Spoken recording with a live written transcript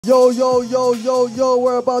Yo,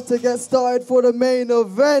 we're about to get started for the main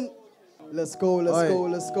event. Let's go. Yo,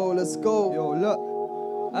 look.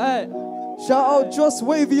 Hey. Shout out Just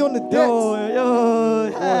Wavy on the decks.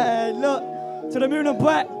 Yo, hey, look. To the moon and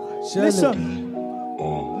back. Listen.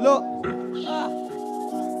 Look.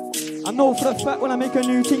 I know for the fact when I make a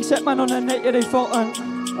new thing, set man on the net, yeah, they felt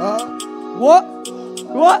What?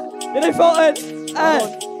 Yeah, they felt Hey,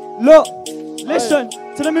 look. Listen.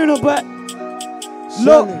 To the moon and back.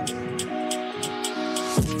 Look,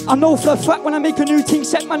 I know for a fact when I make a new team,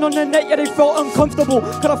 set man on the net, yeah, they felt uncomfortable.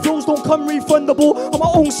 Cause the flows don't come refundable. I'm my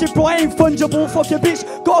own shit, bro, I ain't fungible. Fuck your bitch,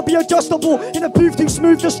 gotta be adjustable. In the booth, too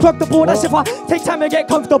smooth, destructible. That's if I take time to get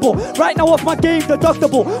comfortable. Right now, off my game,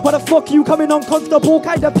 deductible. Why the fuck you coming uncomfortable?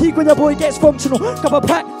 Kinda peak when your boy gets functional. Cup of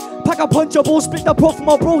pack a punchable. Split the pot for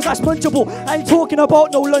my bros, that's punchable. I ain't talking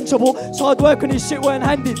about no lunchable. So hard work on this shit weren't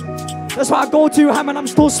handed. That's why I go to ham and I'm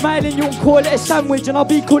still smiling. You can call it a sandwich and I'll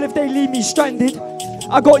be cool if they leave me stranded.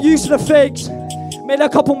 I got used to the fakes, made a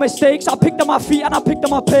couple mistakes. I picked up my feet and I picked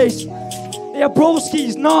up my pace. They are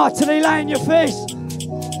broskies, nah, till they lie in your face.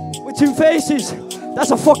 With two faces,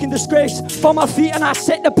 that's a fucking disgrace. For my feet and I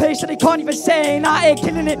set the pace so they can't even say ain't out here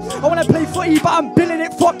killing it. I wanna play footy but I'm billing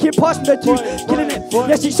it. Fuck it, pass me the twos, killing it.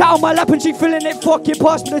 Yeah, she sat on my lap and she feeling it. Fuck it,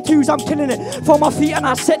 pass me the twos, I'm killing it. For my feet and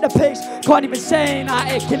I set the pace, can't even say ain't out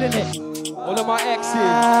here killing it. All of my exes,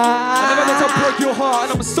 I never meant to break your heart,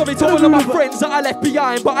 and I'm sorry to all of my friends that I left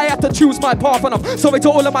behind, but I had to choose my path, and I'm sorry to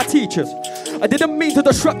all of my teachers. I didn't mean to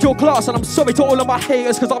disrupt your class, and I'm sorry to all of my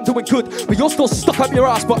haters, cause I'm doing good, but you're still stuck up your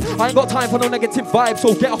ass. But I ain't got time for no negative vibes,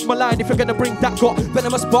 so get off my line if you're gonna bring that. Got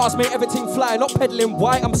venomous bars, make everything fly, not peddling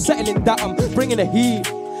white, I'm settling that, I'm bringing the heat.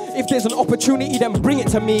 If there's an opportunity, then bring it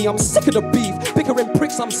to me. I'm sick of the beef, bickering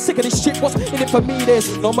pricks, I'm sick of this shit. What's in it for me?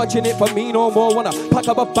 There's not much in it for me no more. Wanna pack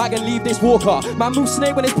up a bag and leave this walker. Man move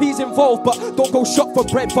snake when his peas involved, but don't go shop for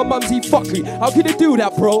bread for mumsy fuckery. How can you do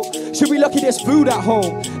that, bro? Should be lucky there's food at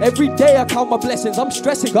home. Every day I count my blessings, I'm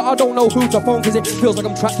stressing, but I don't know who to phone, cause it feels like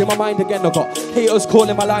I'm trapped in my mind again. I got haters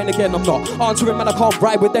calling my line again, I'm not answering, man, I can't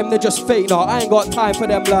ride with them, they're just fake. Nah, I ain't got time for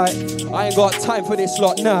them, like, I ain't got time for this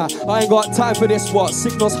lot, nah. I ain't got time for this, what?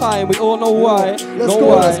 Signals high and we all know why.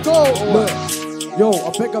 Let's go. Look. Yo,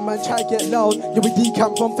 I beg a man, try get loud. Yeah, we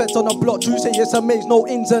decamp from feds on the block. You say it's a maze, no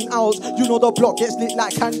ins and outs. You know the block gets lit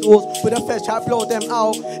like candles, but the feds try blow them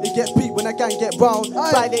out. It gets peaked when the gang get round.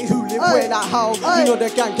 Friday who live where like how. You know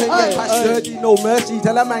the gang can get past dirty, no mercy.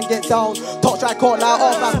 Tell a man get down. Talk try call like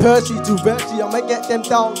off like Percy, too Bertie. I'ma get them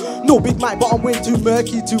down. No big mic, but I'm way too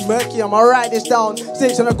murky. I'ma write this down.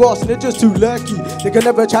 Snakes on the grass and they're just too lurky. They can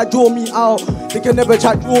never try draw me out. They can never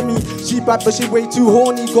try draw me. She bad but she way too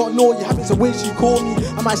horny. Got naughty habits the way she call me.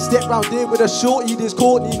 I might step round there with a shorty, this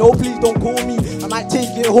Courtney. No, please don't call me. I might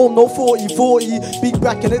take it home, no 40. Big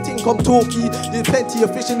back and the thing come talky. There's plenty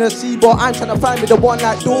of fish in the sea, but I'm trying to find me the one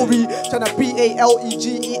like Dory. Trying to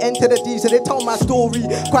BALEGEN to the D, so they tell my story.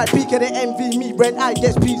 Quite peak and they envy me. Red eye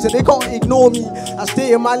gets peace and they can't ignore me. I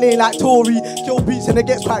stay in my lane like Tory. Kill beats and it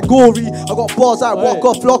gets quite gory. I got bars like walk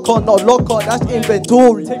off, lock on, not lock on. That's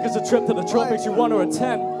inventory. Take us a trip to the tropics, you 1 or a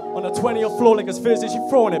 10. On the 20th floor like it's Thursday, she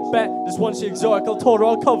throwing it back. This one she exotic, I told her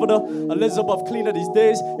I'll cover her. Elizabeth cleaner these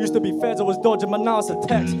days. Used to be feds, I was dodging, but now it's a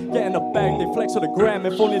text. Get in the bag, they flex on the gram.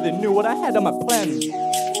 If only they knew what I had on my plan.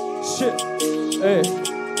 Shit. Hey.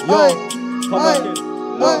 Yo. Come back in.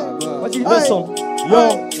 What's this song?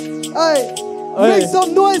 Yo. Hey. Make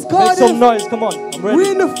some noise, Cardiff. Make some noise, come on. I'm ready.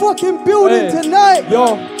 We're in the fucking building tonight.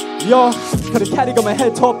 Yo, cause the caddy got my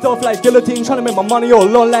head topped off like guillotine, trying to make my money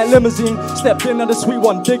all on like limousine. Stepped in at the sweet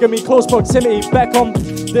one, digging me close proximity. Back on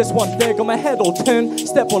this one, there got my head all turned.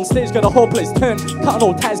 Step on stage, got the whole place turned. Cut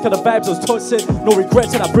no ties, cause the vibes was toxic. No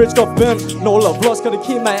regrets, and that bridge got burnt. No love lost, gotta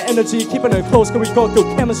keep my energy, keeping it close, cause we got good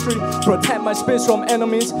chemistry. Protect my space from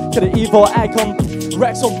enemies, cause the evil icon.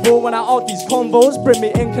 Racks on board when I out these combos. Bring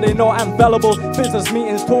me in, cause they know I'm valuable. Business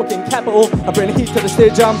meetings, talking capital. I bring heat to the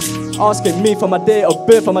stage, I'm asking me for my date of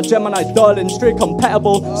birth. I'm a Gemini darling, straight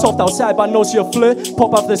compatible. Soft outside, but I know she a flirt.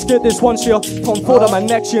 Pop off the skid, this one she a Tom Ford on my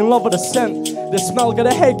neck, she in love with the scent. The smell, got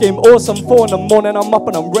a head game, awesome. 4 in the morning, I'm up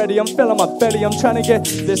and I'm ready. I'm filling my belly, I'm trying to get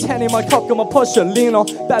this Henny in my cup. Got my posture leaner,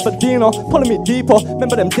 Babadino, pulling me deeper.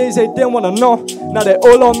 Remember them days they didn't wanna know. Now they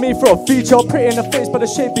all on me for a feature. Pretty in the face, but the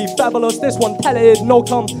shape be fabulous. This one talented, no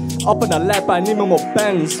come. Up in the lap, I need me more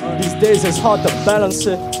bands. These days it's hard to balance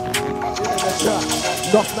it.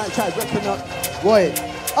 Enough night try repping up. Wait.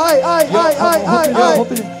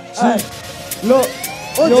 Look.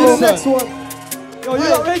 On to the next one. Yo, you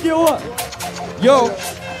not ready or what? Yo.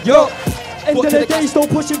 End of the day, still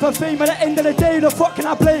pushing for fame. At the end of the day, the fuck can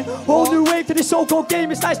I blame? Whole new wave to this so-called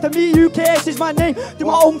game. It's nice to meet you, KS is my name. Do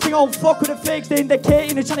my own thing, I don't fuck with the fakes. They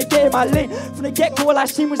indicating and trying to get in my lane. From the get-go, all I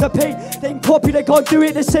seen was a pain. They ain't copy, they can't do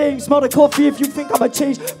it the same. Smell the coffee if you think I'm a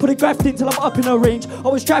change. Put a graft in till I'm up in the range. I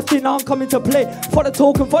was drafting, now I'm coming to play. Fuck the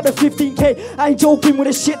token, fuck the 15k. I ain't joking with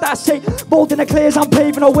the shit that I say. Molding the clay as I'm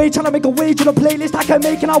paving a way. Trying to make a wage on a playlist I can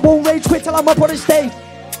make, and I won't rage quit till I'm up on the stage.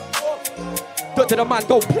 Duck to the man,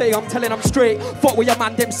 don't play, I'm telling I'm straight. Fuck what your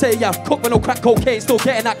man them say, yeah. Cook with no crack cocaine, still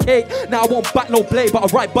getting that cake. Now I won't back no blade, but I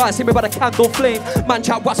write bars, see me by the candle flame. Man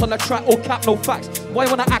chat what's on the track, or cap no facts. Why you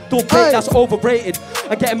wanna act all bait, that's overrated.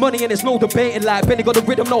 I'm getting money and there's no debating, like Benny got the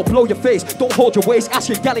rhythm, no blow your face. Don't hold your waist, ask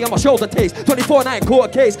your galley on my shoulder taste. 24 and I ain't caught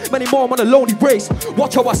a case, many more I'm on a lonely race.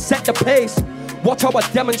 Watch how I set the pace. Watch how I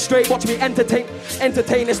demonstrate, watch me entertain.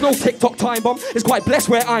 There's no TikTok time bomb, it's quite blessed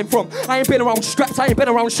where I'm from. I ain't been around straps, I ain't been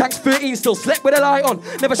around shanks. 13, still slept with a light on.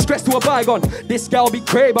 Never stressed to a bygone. This gal be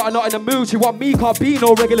cray, but I'm not in the mood. She want me, can't be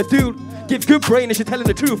no regular dude. Give good brain and she telling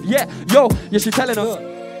the truth. Yeah, yo, yeah, she telling her.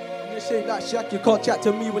 Shake like Shaq, you can't chat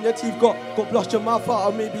to me when your teeth got blushed your mouth out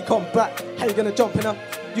or maybe come back. How you gonna jump in her?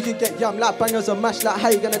 You can get yam like bangers and mash like how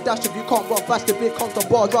you gonna dash if you can't run fast a bit constant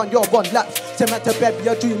bars round your run laps. Send man to bed be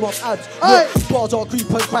a dream of abs. Look, bars all creep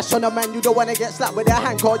and crash on a man, you don't wanna get slapped with a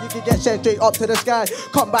hand car, you can get sent straight up to the sky.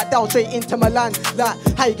 Come back down straight into Milan. Like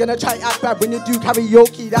how you gonna try act bad when you do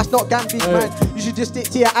karaoke? That's not gambling, man. You should just stick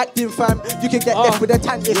to your acting, fam. You can get left with a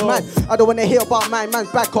tankish, man. I don't wanna hear about my man's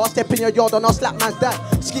bad car. Step in your yard and I'll slap man's dad.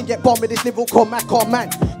 Skin get bombed with this little called Mac man.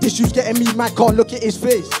 Tissues getting me mad, can't look at his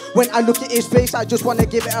face. When I look at his face, I just wanna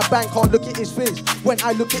give it a bang. Can't look at his face. When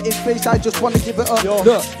I look at his face, I just wanna give it a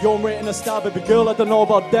look. You're rating a star, baby girl. I don't know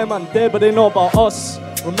about them and they, but they know about us.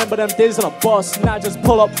 Remember them days on a bus. Now just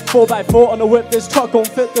pull up 4x4 on the whip. This truck gon'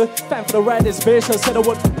 fit the fan for the ride. This bitch. I said I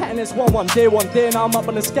would pattern this one day. Now I'm up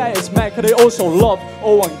in the sky. It's mad, cause they also love.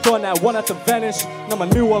 Oh, one gone now, one had to vanish. Now my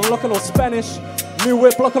new one looking all Spanish. New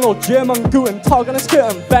whip looking all German, guten Tag and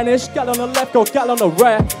skirt and vanish. Gal on the left, go gal on the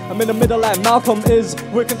right. I'm in the middle like Malcolm is.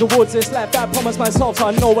 Working towards this life that I promised myself, so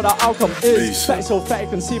I know what the outcome is. Fat so fat you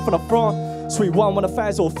can see from the front. Sweet one when the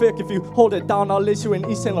fans all thick. If you hold it down, I'll list you in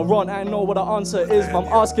East Saint Laurent. I know what the answer is, but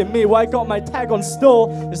I'm asking me why I got my tag on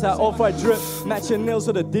store. Is that off-white drip, matching nails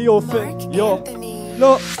with a Dio fit. Yo,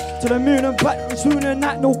 look. To the moon and back, soon and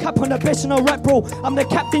that, no cap on the best in a rap, bro. I'm the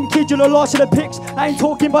captain kid, you're the last of the picks. I ain't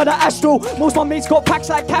talking about the Astro. Most my mates got packs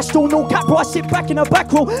like Castro. No cap, bro, I sit back in the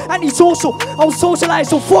back row. Anti-social, I'll socialise,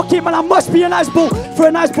 so fuck it, man, I must be an nice bro. For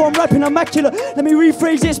a nice bro, I'm rapping immaculate. Let me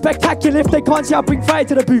rephrase it, spectacular. If they can't see, I bring fire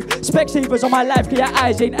to the booth. Specsavers on my life, cause your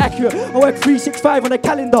eyes ain't accurate. I work 365 on the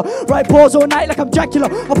calendar. Write bars all night like I'm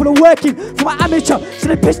Dracula. I put a work in for my amateur. So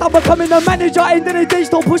they pissed I'm becoming the manager. End of the day,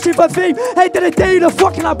 still pushing for fame. End of the day, the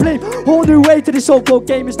fucking I blame. Whole new way to this so-called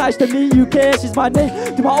game. It's nice to meet you, KS is my name.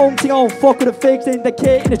 Do my own thing, I don't fuck with the fakes. They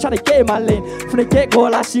indicate and they're trying to get in my lane. From the get-go,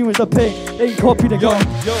 all I see was the pain. They ain't copy the gun.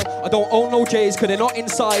 Yo, I don't own no J's cause they're not in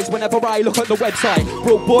size. Whenever I look at the website,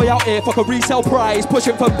 broke boy out here fuck a resale price.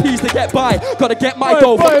 Pushing for peas to get by. Gotta get my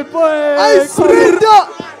dough. Hey, Sprinter!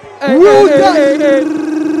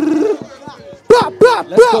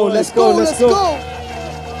 Let's go.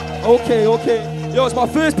 Okay. Yo, it's my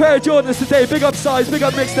first pair of Jordans today. Big up Size, big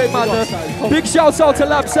up Mixtape, man. Big shouts out to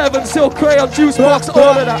Lab 7, Silk Crayon, Juicebox,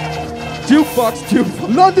 all of that.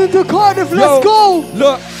 Jukebox. London to Cardiff, let's go.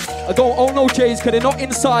 Look, I don't own no J's cause they're not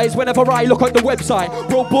in size. Whenever I look at the website,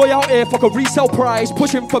 broke boy out here fuck a resale price.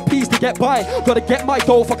 Pushing for peas to get by. Gotta get my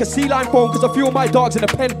dough, fuck a sea line phone cause a few of my dogs in the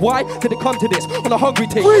pen. Why did it come to this? On a hungry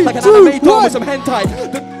thing, like an anime dog with some hentai.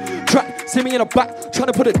 Track, see me in the back, trying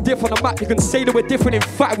to put a diff on the map. You can say that we're different in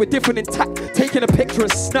fact, we're different in tact. Taking a picture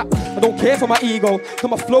and snap. I don't care for my ego, cause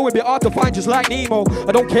my flow would be hard to find just like Nemo.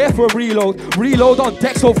 I don't care for a reload on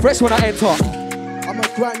deck so fresh when I enter. I'm a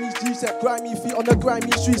grimy G-set, grimy feet on the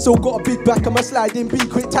grimy street. So got a big back, I'm a sliding beat.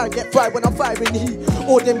 Quick time, get fried when I'm firing heat.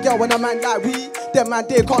 All them girl when a man like we. Them man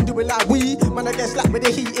they can't do it like we. Man I get slapped with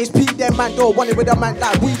the heat, it's P. Them man don't want it with a man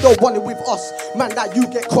like we. Don't want it with us. Man like you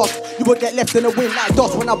get crossed. You will get left in the wind like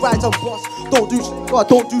dust when I rise and bust. Don't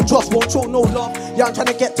do trust, won't show no love. Yeah, I'm trying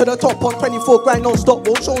to get to the top on 24 grand non-stop.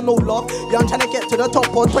 Won't show no love. Yeah, I'm trying to get to the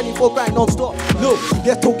top on 24 grand non-stop. Look,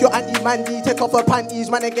 let's talk your anti-mandy. Take off her panties,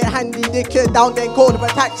 man and get handy. Dickhead down then call him a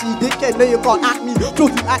taxi. Dickhead, no you can't act me. Flow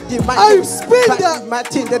you active, man. I'm spin that. My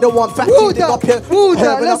team, they're the one fat Woo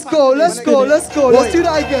that, let's go. Let's do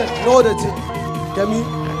that again. Know the thing. Get me?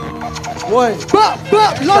 Boy.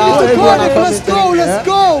 London to Cardiff, let's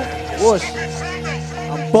go. Whoosh.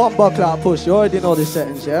 I'm bomb buckler push. You already know the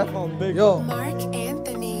settings, yeah? Yo. Mark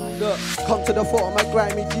Anthony. Look, come to the foot of my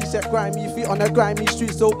grimy G-set, grimy feet on the grimy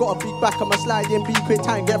street. Still got a big back, I'ma slide in, be quick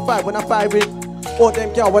time, get fired when I fire it. All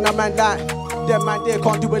them girl when I man like, them man they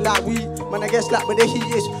can't do it like we. Man I get slapped with the heat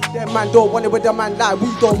is, them man don't want it with the man like we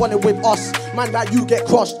don't want it with us. Man like you get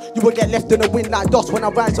crushed, you will get left in the wind like dust when I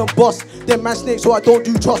rise on bus. Them man snakes so I don't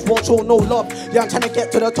do trust, won't show no love. Yeah I'm trying to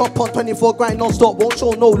get to the top on 24 grind non-stop, won't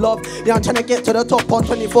show no love. Yeah I'm trying to get to the top on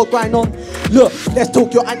 24 grind on. Look, let's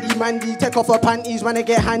talk your Andy Mandy, take off her panties, man I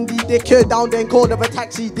get handy. Dick her down then call her a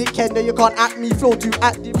taxi, dickhead then you can't act me, flow too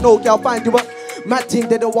active, no girl find you up. Mad team,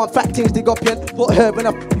 they don't want fat things, they got pen, put her in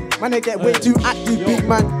a man, they get way too active, big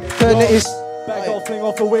man, turn it is. Back off, fling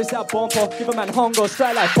off the waist, that bumper. Give a man hunger,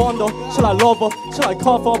 straight like Bondo. Shall I love her? Shall I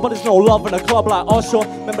cuff her? But there's no love in a club like Usher.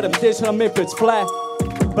 Remember them days when I made it's flat.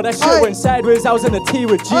 But that shit went sideways, I was in a T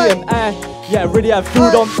with G and A. Yeah, really have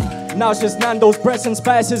food on. Now it's just Nando's, breasts and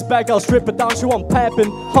spices. Bag, I'll strip it down, she want piping.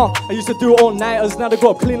 I used to do all-nighters, now they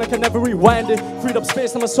go up clean, I can never rewind it. Freed up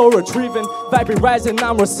space, I'm a soul retrieving. Vibe rising,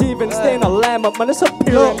 now I'm receiving. Staying aligned, man, it's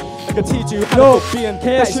appearing. I can teach you how to be in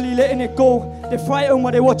carefully letting it go. They're frightened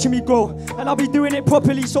while they're watching me grow. And I'll be doing it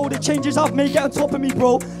properly, so the changes I've made get on top of me,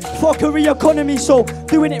 bro. Fuckery economy, so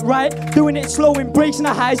doing it right, doing it slow, embracing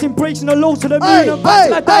the highs, embracing the lows to the moon. And back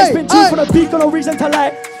till I die, spin two for the beat, got no reason to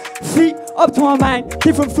lie. Feet up to my mind,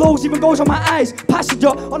 different flows, even goes on my eyes. Passenger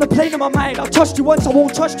on the plane of my mind. I'll trust you once, I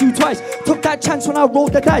won't trust you twice. Took that chance when I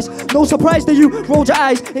rolled the dice. No surprise that you rolled your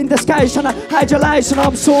eyes in the skies, trying to hide your lies. So now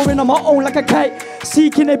I'm soaring on my own like a kite.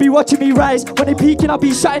 Seeking, they be watching me rise. When they peeking, I'll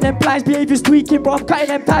be shutting them blinds. Behavior's tweaking, bro, I'm cutting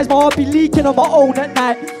them ties. My heart be leaking on my own at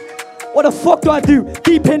night. What the fuck do I do?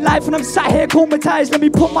 Deep in life and I'm sat here comatized. Let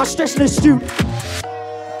me put my stress in the stew.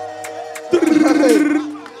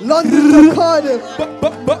 London to Cardiff.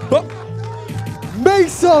 Make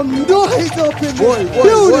some noise up in there.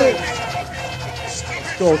 Building.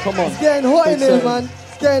 Let's go, come on. It's getting hot in there, man.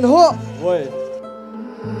 It's getting hot. Wait.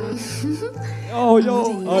 Oh,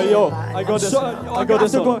 yo. Oh, yo. I got this one. I got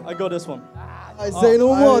this one. I got this one. Say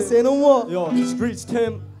no more. Say no more. Yo, streets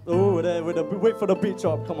Tim. Oh, wait for the beat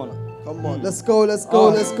drop. Come on. Come on. Let's go. Let's go.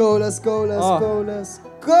 Let's go. Let's go. Let's go. Let's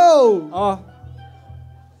go.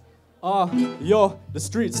 Yo, the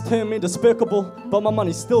streets turn me despicable, but my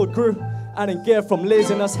money still grew. I didn't get from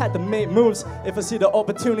laziness, had to make moves. If I see the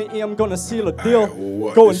opportunity, I'm gonna seal a deal.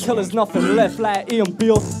 Go until there's nothing left, like Ian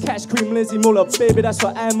Beale. Cash cream, Lizzie, Muller, baby, that's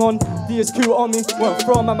what I'm on. DSQ on me, where I'm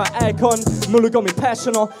from, I'm an icon. Muller got me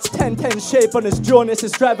passionate, 10-10 shape on this journey, it's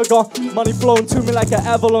extravagant. Money flowing to me like an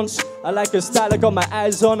avalanche. I like her style, I got my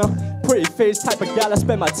eyes on her. Pretty face type of gal, I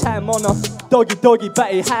spend my time on her. Doggy, doggy,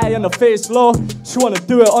 batty high and the face low. She wanna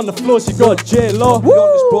do it on the floor, she got J-Lo. We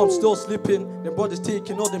on this bro, I'm still slipping. Them brothers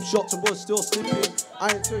taking all them shots and boys still slipping.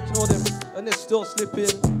 I ain't taking all them and they're still slipping.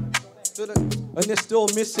 And they're still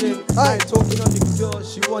missing. I ain't talking on your girl,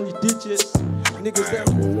 she want your digits. Niggas there.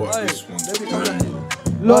 Let me come back.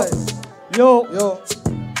 Look, yo,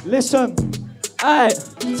 listen. Aye,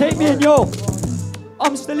 take me in, yo.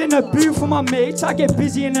 I'm still in the booth for my mates. I get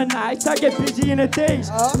busy in the nights, I get busy in the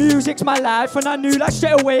days. Music's my life and I knew that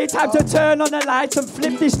straight away. Time to turn on the lights and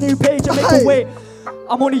flip this new page and make a way.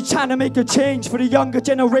 I'm only trying to make a change for the younger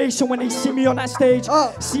generation when they see me on that stage.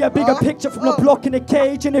 See a bigger picture from the block in the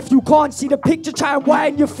cage. And if you can't see the picture, try and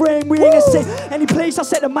widen your frame. We ain't the same. Any place I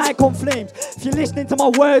set the mic on flames. If you're listening to my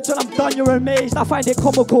words when I'm done, you're amazed. I find it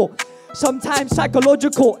comical. Sometimes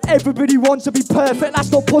psychological. Everybody wants to be perfect,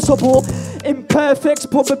 that's not possible. Imperfect's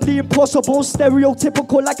probably impossible.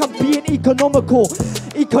 Stereotypical, like I'm being economical.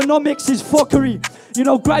 Economics is fuckery. You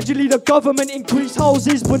know, gradually the government increase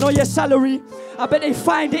houses, but not your salary. I bet they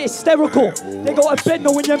find it hysterical. They go to bed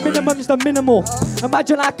knowing your minimum's the minimal.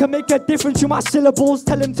 Imagine I can make a difference with my syllables.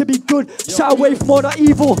 Tell them to be good, shy away from all the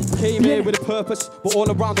evil. Came here with a purpose, but all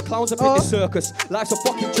around the clowns up in this circus. Life's a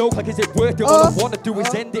fucking joke, like is it worth it? All I wanna do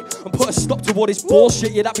is end it and put a stop to all this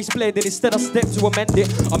bullshit. Yeah, that be splendid. Instead I step to amend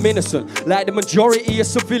it. I'm innocent, like the majority of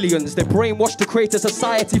civilians. They're brainwashed to create a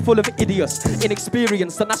society full of idiots,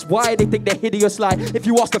 inexperienced, and that's why they think they're hideous. Like, if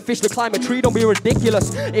you ask a fish to climb a tree, don't be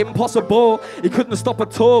ridiculous. Impossible. He couldn't stop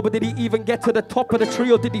at all, but did he even get to the top of the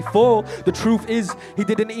tree or did he fall? The truth is, he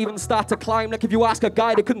didn't even start to climb. Like if you ask a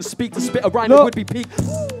guy that couldn't speak to spit a rhyme, it would be peak.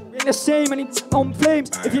 In the same and it's on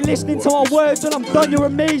flames. If you're listening to my words when I'm done, you're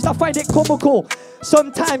amazed. I find it comical.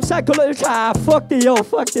 Sometimes psychological. Fuck it, yo,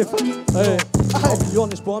 fuck it. Hey. I'll be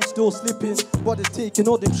honest, bro, I'm still slipping. Brothers taking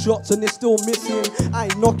all them shots and they're still missing. I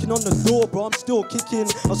ain't knocking on the door, bro, I'm still kicking.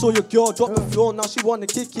 I saw your girl drop the floor, now she wanna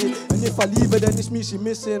kick it. And if I leave her, then it's me she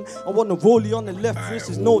missing. I want a rollie on the left wrist,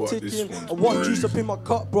 there's no ticking. I want juice up in my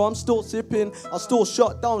cup, bro, I'm still sipping. I still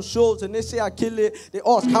shut down shows and they say I kill it. They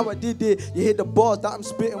ask how I did it. You hear the bars that I'm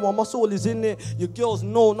spitting while my soul is in it. Your girl's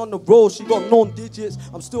known on the road, she got known digits.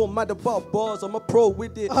 I'm still mad about bars, I'm a pro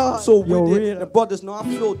with it. I'm so with it. The brothers know I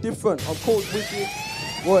feel different, I'm cold with it.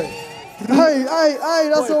 Boy. Hey,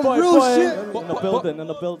 that's some real shit. In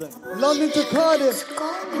the building. London to Cardiff.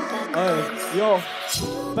 Hey, yo.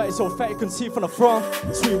 Bet it's so fat you can see from the front.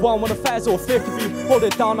 Sweet one when the fat's all thick. If you hold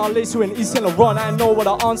it down, I'll lace you in East Saint Laurent. I know what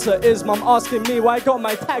the answer is. Mum asking me why I got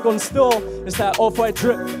my tag on still. It's that off-white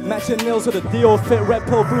drip, matching nails with a deal. Fit red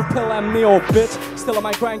pill, blue pill, I'm Neo, bitch. Still on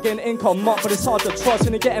my grind, getting income up, but it's hard to trust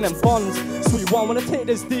when you're getting in bonds. Sweet one, wanna take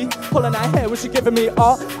this D, pulling that hair, what you giving me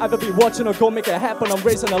art? Either be watching or go make it happen. I'm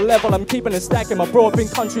raising the level, I'm keeping it stacking. My bro up in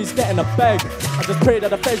countries getting a bag. I just pray that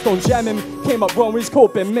the feds don't jam him. Came up wrong, we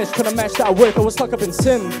scope and missed. Couldn't match that work, I was stuck up in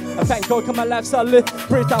sin. I thank God, cause my lifestyle lit.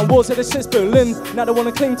 Break down walls, so this shit's Berlin. Now they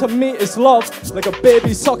wanna cling to me, it's love. Like a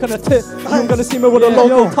baby suck on a tit. You ain't gonna see me with a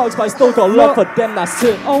logo tugs, but I still got love for them, that's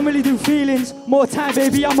it. I don't really do feelings. More time,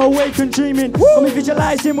 baby, I'm awake and dreaming. Got me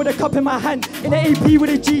visualizing with a cup in my hand. In an AP with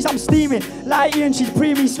the G's, I'm steaming. Lighty and she's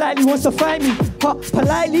preemie, slightly wants to fight me.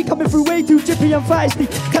 Politely coming through way too chippy and feisty.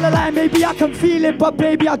 Kinda like maybe I can feel it, but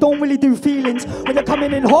baby, I don't really do feelings. When you're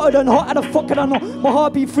coming in hotter than hot, how the fuck can I know? My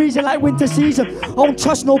heart be freezing like winter season. I don't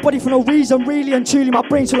trust nobody for no reason, really and truly. My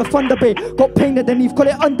brain's full of thunder, babe. Got pain underneath, call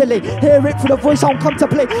it underlay. Hear it through the voice, I don't come to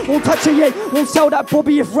play. Won't touch it yet, won't sell that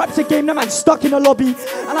Bobby. If rap's a game, that man's stuck in the lobby.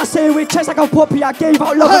 And I say it with chest like a poppy. I gave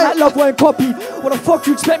out love and that love weren't copy. What the fuck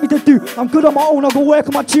you expect me to do? I'm good on my own, I go work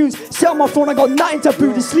on my tunes. Sit on my phone, I got nothing to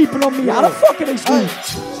prove. They're sleeping on me, how the fuck are they screwed?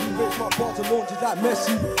 My bars and launches like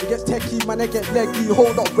Messi. It gets techie, man, I get leggy.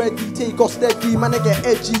 Hold up ready, take off steady, man, I get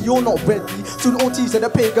edgy. You're not ready. Soon OTs and the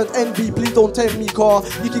pagans envy. Please don't tempt me, car.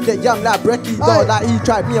 You can get yam like Brecky, dog. Like he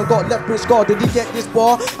tried me and got left wrist guard. Did he get this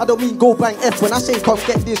bar? I don't mean go bang F when I say come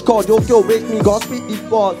get this card. Your girl wake me, God, speak these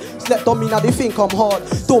bars. Slept on me, now they think I'm hard.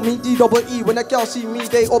 Don't mean D-double-E. When the girl see me,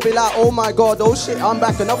 they all be like, oh my God, oh shit, I'm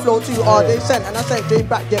back and I flow too hard. They sent and I sent straight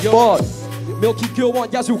back, get bored. Milky girl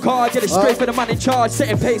want Yazoo car, get it straight for the man in charge,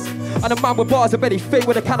 setting pace. And a man with bars already fake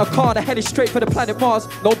with a can of car, the head is straight for the planet Mars.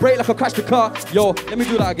 No break like I crashed the car. Yo, let me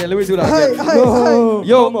do that again,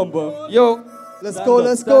 Yo, come on, bro. Yo. Let's go.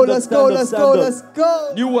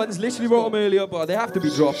 New ones, literally wrote them earlier, but they have to be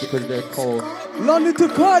dropped because they're cold. London to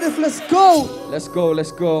Cardiff, let's go.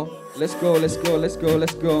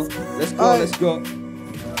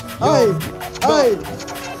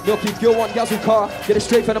 Milky girl want Yazoo car, get it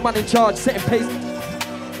straight for the man in charge, setting pace.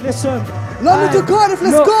 Listen. London to Cardiff,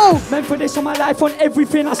 let's go! Meant for this on my life, on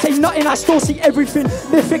everything. I say nothing, I still see everything.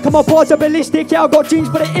 Mythic, and my bars are ballistic. Yeah, I got dreams,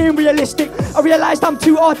 but it ain't realistic. I realised I'm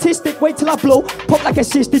too artistic. Wait till I blow, pop like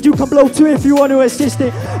assisted. You can blow too if you want to assist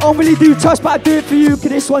it. I don't really do trust, but I do it for you. Cause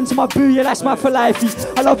this one's my boo, yeah, that's my for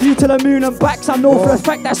lifey. I love you to the moon and back, so I know for a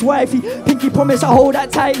fact that's wifey. Pinky promise, I hold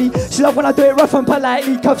that tightly. She love when I do it rough and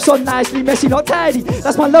politely. Cuffs on nicely, messy, not tidy.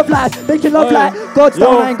 That's my love life, making love like God's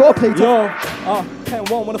down, I ain't gotta play tough. Can't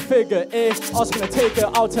want when I figure A. I was gonna take her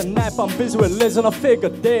out tonight, but I'm busy with Liz and I figure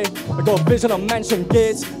day. I got a vision of mansion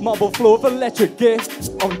gates, marble floor with electric gate.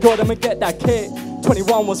 On God, I'ma get that cake.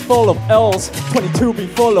 21 was full of L's, 22 be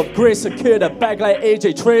full of grace. Secure that bag like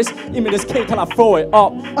AJ Trace. Eat me this cake till I throw it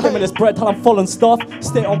up. Give me this bread till I'm full and stuff.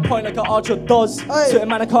 Stay on point like an archer does. Certain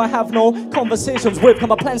man I can't have no conversations with, cause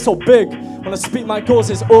my plan's so big. When I speak my goals,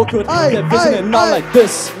 it's awkward. They're visiting not like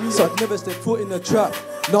this. So I never stay foot in the trap.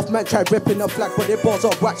 Enough man try ripping the flag, but they balls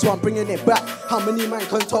up wax, so I'm bringing it back. How many man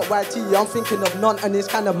can talk YT? I'm thinking of none, and it's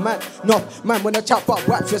kind of mad. Enough man when I chat about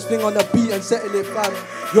raps, just fling on the beat and settle it, fam.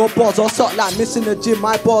 Your bars are suck like missing the gym,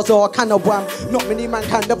 my bars are kind of wham. Not many man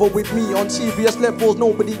can level with me on serious levels,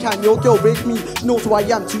 nobody can. Your girl rake me, she knows who I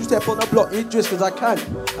am. 2 step on the block, it just cause I can.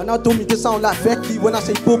 And I don't mean to sound like Becky when I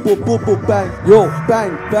say boop boop boop boop bang. Yo,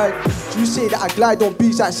 bang, bang. You say that I glide on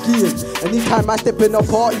beats like skiing. Anytime I step in a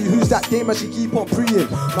party, who's that dame and she keep on preying?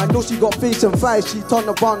 Man know she got face and thighs, she turned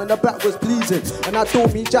around and the back was pleasing. And I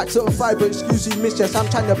don't mean Jackson 5, but excuse me, mistress, I'm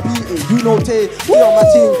trying to beat it. You know Tay, stay on my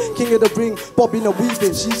team, king of the ring, Bob in the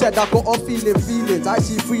weaving. She said I got off feelings, I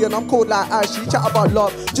see free and I'm cold like ice. She chat about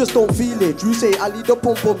love, just don't feel it. You say I lead the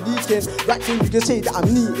pump pump leaking, right thing you can say that I'm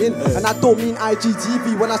neating. And I don't mean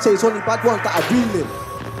IGTV when I say it's only bad ones that are reeling.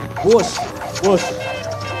 Whoosh, whoosh.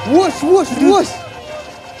 Whoosh, whoosh, whoosh.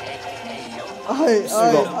 Aye.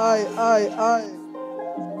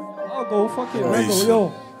 I'll go, fuck it, I'll go,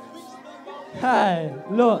 yo. Hey,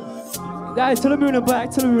 look. Yeah, to the moon and back,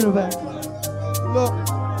 to the moon and back. Look.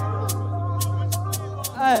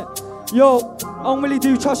 Hey, yo, I don't really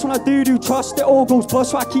do trust when I do trust. It all goes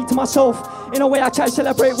bust, so I keep to myself. In a way I try to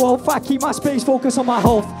celebrate wealth, I keep my space focused on my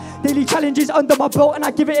health. Daily challenges under my belt and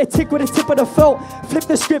I give it a tick with the tip of the felt. Flip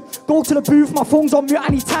the script, go to the booth, my phone's on mute, I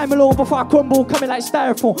need time alone before I crumble, coming like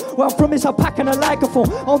styrofoam. Where I'm from is a pack and a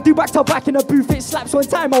microphone. I don't do back to back in the booth, it slaps one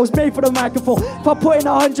time I was made for the microphone. If I put in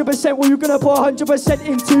 100%, what you gonna put 100%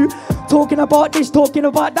 into? Talking about this, talking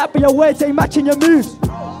about that, but your words ain't matching your moves.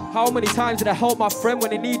 How many times did I help my friend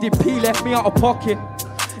when they needed P, left me out of pocket?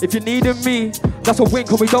 If you needed me, that's a win,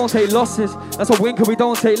 cause we don't take losses. That's a win, cause we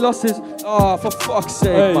don't take losses. Oh, for fuck's sake,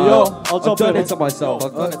 hey, man. Yo, I've done it to myself,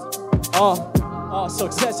 I've done it.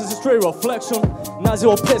 Success is a straight reflection. Now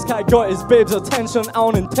zero piss guy got his babe's attention. I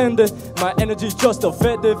don't intend it, my energy's just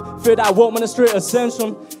effective. Fear that I won't man a straight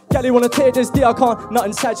ascension. Gally wanna take this D, I can't.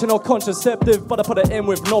 Nothing sexual or contraceptive, but I put it in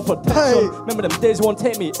with no protection. Hey. Remember them days won't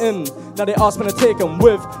take me in. Now they ask me to take them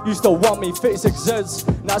with. You still want me, face exists.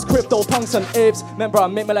 Now it's crypto, punks and apes. Remember I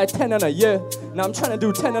make me like 10 in a year. Now I'm trying to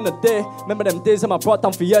do 10 in a day. Remember them days when I brought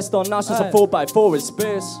down Fiesta. Now it's just a 4x4 with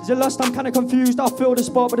space. Is it lust? I'm kinda confused. I feel the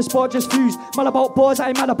spot, but the spot just fused. Mad about bars, I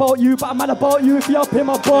ain't mad about you, but I'm mad about you if you up in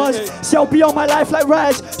my bars. See, I'll be on my life like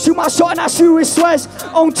Raz. Shoot my shot and I shoot with Spez.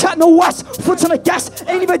 I don't chat no was. Foot on the gas,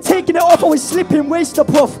 ain't even taking it off. I was slipping, waste the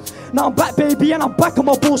puff. Now I'm back, baby, and I'm back on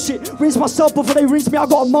my bullshit. Rinse myself before they rinse me. I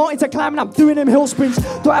got a mountain to climb and I'm doing them hill sprints.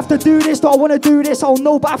 Do I have to do this? Do I want to do this? I don't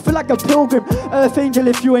know, but I feel like a pilgrim. Earth angel,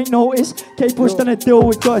 if you ain't noticed. K-Push done a deal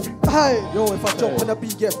with God. Hey. Yo, if I jump on the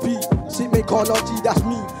beat, get beat. Shit make all G, that's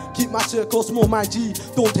me. Keep my circle small, my G.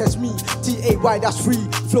 Don't test me. T-A-Y, that's free.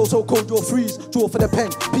 Flow so cold, you'll freeze. Draw for the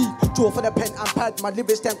pen, P. Draw for the pen and pad. My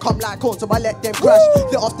lyrics them come like corn, so I let them crash.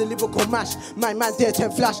 Let off the lyrical mash. My man there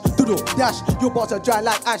 10 flash. Doodle, dash. Your bars are dry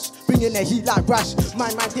like ash. Bring in the heat like rash.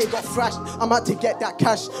 My man there got thrashed. I'm out to get that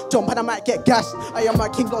cash. Jump and I might get gassed. I am my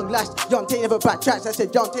king long last. Young Tay never backtracks. I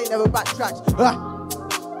said Young Tay never backtracks.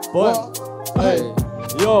 Boy, hey,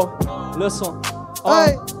 yo, listen.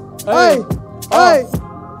 Hey. Hey.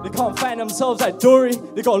 They can't find themselves like Dory.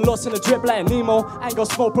 They got lost in the drip like Nemo. I ain't got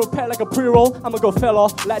smoke prepared like a pre-roll. I'ma go fella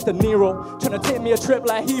like De Niro. Tryna take me a trip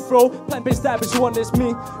like Heathrow. Plan bitch that bitch want this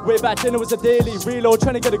me. Way back then it was a daily reload.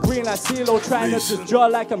 Tryna get a green like CeeLo. Trying not to draw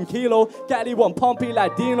like I'm Kilo. Gally want Pompey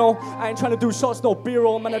like Dino. I ain't tryna do shots, no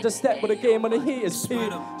B-roll. Man, I just step with the game when the heat is peak.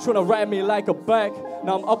 Tryna ride me like a bag.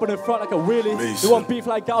 Now I'm up in the front like a wheelie. They want beef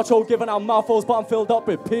like Gaucho, giving out mouthfuls, but I'm filled up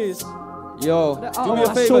with peace. Yo, do me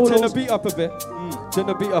a favor, turn the beat up a bit. Turn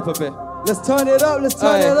the beat up a bit. Let's turn it up, let's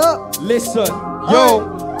turn it up. Listen, yo,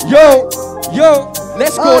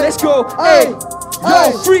 let's go. Hey,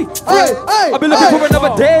 yo, free. I've been looking for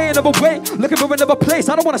another day, another way, looking for another place.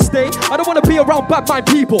 I don't wanna stay. I don't wanna be around bad mind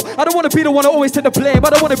people. I don't wanna be the one that always take the blame. I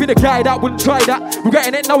don't wanna be the guy that wouldn't try that.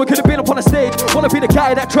 Regretting it now, we could have been up on the stage. Wanna be the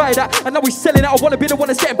guy that tried that, and now we selling it. I wanna be the one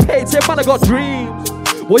that's getting paid. Say, man, I got dreams.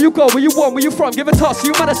 Where you go, where you want, where you from, give a toss,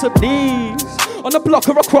 you man have some knees. On the block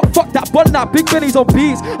or a crop, fuck that bun now, big bellies on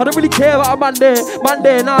beats. I don't really care about a man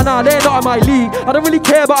there, nah, they're not on my league. I don't really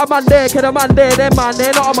care about a man there, cause a man there, they're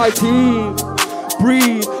not on my team.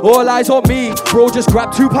 Breathe, all eyes on me. Bro, just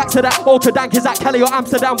grab 2 packs of that ultra dank. Is that Cali or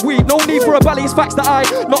Amsterdam weed? No need for a belly, it's facts that I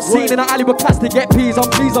not seen in an alley with cats to get peas. I'm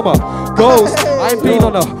pleased, I'm a ghost. I ain't been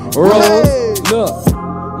on a road. Look.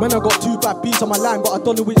 Man, I got 2 bad beats on my line, but I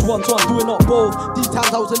don't know which one, so I'm doing up both. These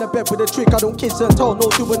times I was in the bed with a trick, I don't kiss and tell, no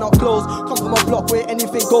doing up close. Come from a block where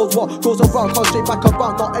anything goes, what goes around, come straight back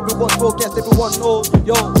around. Not everyone's real, guess everyone knows.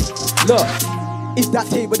 Yo, look. It's that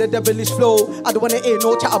tape with the devilish flow. I don't wanna hear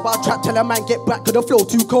no chat about trap till a man get back, cause the flow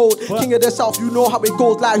too cold. What? King of the South, you know how it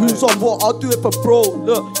goes, like who's on what, I'll do it for bro.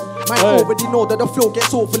 Look, man already know that the flow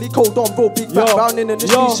gets awfully cold on bro. Big fat rounding in the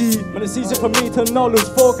species. Man, it's easy for me to not lose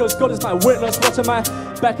focus. God is my witness, watching my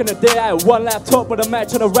back in the day. I had 1 laptop with a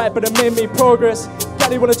match on the right, but it made me progress.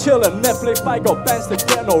 Daddy wanna chill and Netflix, I got bands to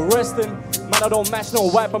get no resting. Man, I don't match no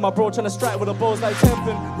white, but my bro tryna strike with the balls like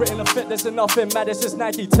temping. Written a fitness and nothing mad, it's just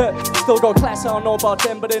Nike tech. Still got class, I don't know about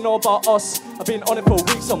them, but they know about us. I've been on it for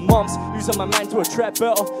weeks and months, using my mind to attract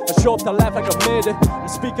better and show up to life like I made it. I'm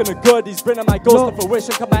speaking of good, he's bringing my goals to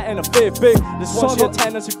fruition, come out in a big. This one shit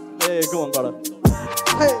tendency. Hey, go on, brother.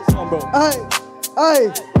 Hey, come on, bro.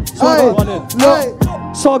 Hey.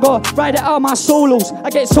 So I got ride it out my solos. I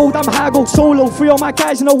get so damn high, I go solo. 3 on my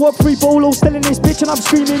guys and I work 3 bolos. Still in this bitch and I'm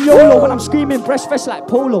screaming YOLO. When I'm screaming breast fresh like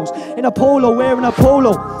polos. In a polo, wearing a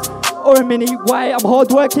polo. Or a mini white, I'm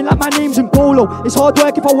hard working like my name's in Bolo. It's hard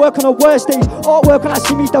work if I work on the worst days. Artwork when I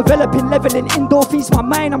see me developing, leveling. Indoor feeds my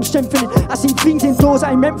mind, I'm strengthening. I see things indoors,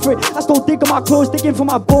 I ain't meant for it. I still dig on my clothes, digging for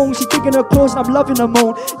my bones. She digging her clothes and I'm loving her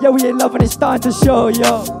moan. Yeah, we ain't loving it, starting to show,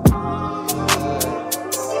 yo.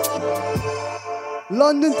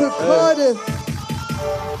 London to Cardiff.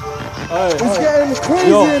 It's getting crazy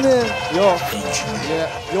in here.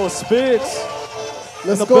 Yo, Spez. Let's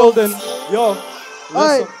in the go. building. Yo,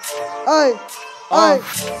 listen.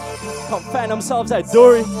 Can't find themselves like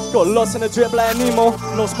Dory. Got lost in the drip like Nemo.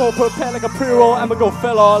 No smoke prepare like a pre-roll. I'ma go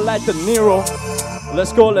fella like the Nero.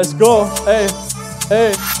 Let's go. Hey.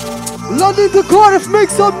 London to Cardiff, make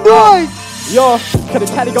some noise. Yo, got a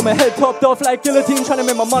caddy, got my head topped off like guillotine. Trying to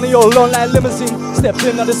make my money all on like limousine. Stepped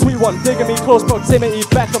in, now the sweet one digging me. Close proximity,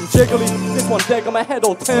 back I'm jiggly. This one dead, got my head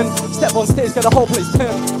all 10. Step on stage, got the whole place 10.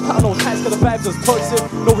 I no ties, got the vibe just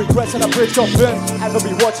toxic. No regrets and that bridge got burnt. I could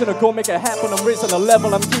be watching a go make it happen. I'm raising the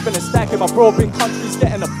level, I'm keeping it stacking. My bro been countries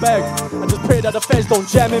getting a bag. I just pray that the feds don't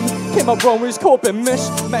jam him. Came up wrong, we was coping mish.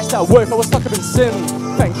 Matched that work, I was stuck up in sin.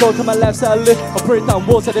 Thank God to my left side I live. I break down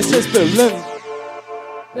walls at the shit's Berlin.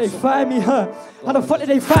 They find me, How the fuck did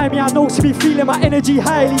they find me? I know she be feeling my energy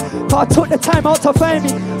highly. But I took the time out to find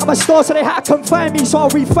me. I'm a star, so they had to come find me. So I'll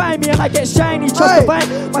refine me and I get shiny. Trust the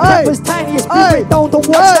vibe. My temper's tiny, it's big, down, don't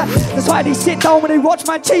watch that. That's why they sit down when they watch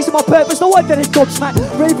man chasing my purpose. No wonder they gobsmacked.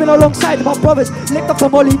 Raving alongside my brothers. Licked up the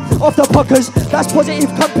molly, off the puckers. That's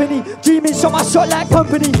positive company. Dreaming, shot my shot like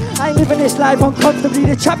company. I ain't living this life uncomfortably.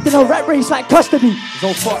 They're trapped in a rat race like custody.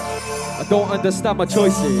 So fuck. I don't understand my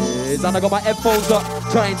choices, and I got my headphones up,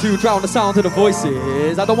 trying to drown the sound of the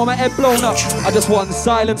voices. I don't want my head blown up, I just want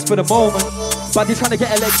silence for the moment. But they're trying to get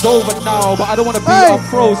her legs over now, but I don't want to be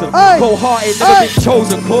unfrozen. Cold-hearted, never been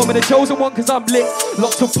chosen. Call me the chosen one cause I'm lit.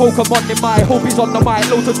 Lots of Pokemon in my hobbies on the mic,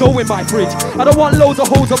 loads of dough in my fridge. I don't want loads of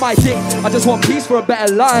holes on my dick, I just want peace for a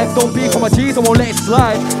better life. Don't be for my G's, I won't let it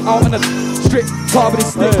slide. Out on the strip, carbon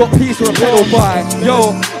stick, got peace for a pedal by.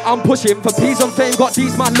 Yo, I'm pushing for peace and fame, got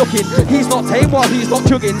these man looking. He's not tame while he's not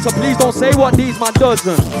chugging, so please don't say what these man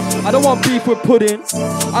doesn't. I don't want beef with pudding,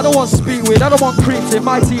 I don't want speak with, I don't want creeps in.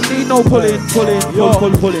 My team need no pulling. Pulling.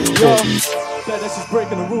 This is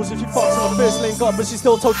breaking the rules. If she fucks on the first link up, but she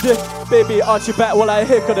still talk dick. Baby, arch your back while I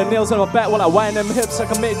hit. Got the nails on my back while I wind them hips. I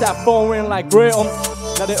can make that phone ring like great on.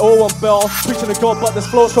 Now they all want bell. Preaching to God, but this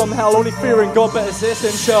flows from hell. Only fearing God, but it's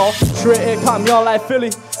essential. Straight it, calm y'all like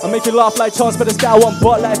Philly. I make you laugh like Chance, but this guy want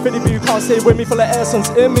butt like Philly. But you can't stay with me for the essence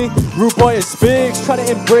in me. Rude boy is big, try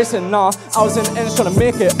to embrace it, nah. I was in the ends trying to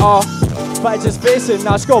make it, but I just face it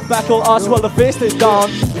now. She go back all arch while the face stay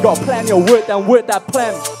down. You gotta plan your work, then work that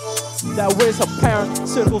plan. That way's apparent.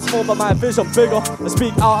 Circles small, but my vision bigger. I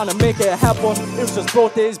speak out and I make it happen. It was just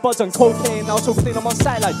broad days, buds and cocaine. Now so clean, I'm on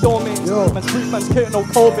side like domains. Man's brief, man's kid, no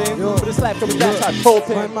Cobain. But this life can be gas like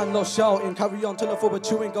propane. My man not shouting, carry on till the forward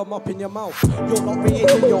chewing gum up in your mouth. You're not rated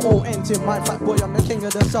in your own engine, my fat boy, I'm the king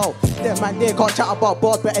of the south. That man there can't chat about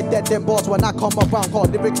bars, better dead than bars when I come around. Cause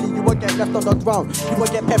lyrically you will get left on the ground. You will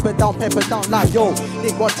get peppered down like yo.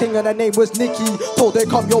 Nick one thing and the name was Nicky. Told her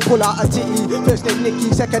come yo, pull out a titty. First name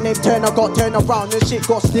Nicky, second name Turner, got turned around and shit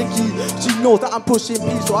got sticky. She knows that I'm pushing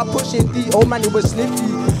P, so I'm pushing D. Oh man, it was sniffy.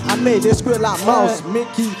 I made it squirt like Mouse,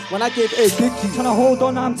 Mickey, when I gave a Dicky. Tryna hold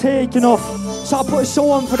on, I'm taking off. So I put a show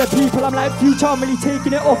on for the people. I'm like Future, I'm really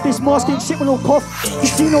taking it off. This masking shit with no cough.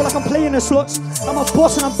 Casino like I'm playing the slots. I'm a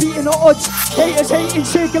boss and I'm beating the odds. Haters hating,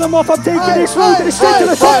 shaking them off. I'm taking this road to the straight to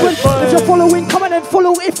the top. If you're following, come on and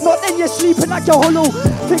follow. If not, then you're sleeping like you're hollow.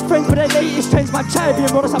 Fake friends with the latest trends. My champion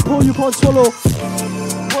brothers, I pull, you can't swallow.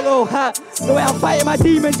 Hat. The way I'm fighting my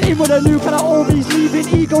demons, in with a nuke and I always leaving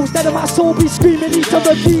egos. Instead of my soul be screaming, each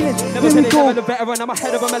other feeling. Never said it, never the veteran, I'm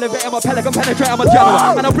ahead of them, elevate, I'm a pelican, penetrate, I'm a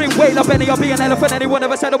general. And I bring weight up any, I'll be an elephant. Anyone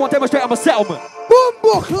ever said I won't demonstrate, I'm a settlement. Boom,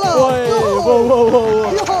 club.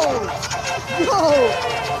 Whoa.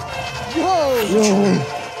 Yo.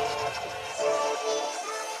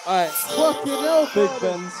 Alright. Fucking hell, Big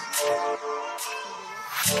Benz.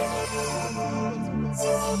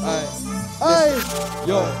 Alright. Hey.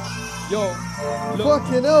 Yo, look.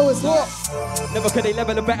 Fucking hell, it's hot. Never could they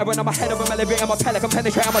level a veteran, I'm ahead of them, elevate, I'm a pelican,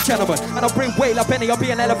 penetrate, I'm a gentleman. And I'll bring weight like Benny, I'll be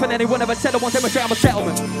an elephant. Anyone ever said I won't demonstrate, I'm a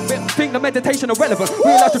settlement. Think the meditation irrelevant,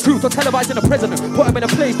 realize the truth, or televising the president. Put him in a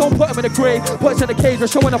place, don't put him in a grave. Put us in a cage, we're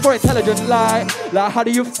showing up for intelligence. Like, how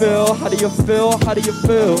do you feel, how do you feel, how do you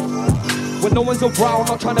feel? When no one's around,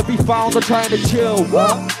 not trying to be found, or trying to chill.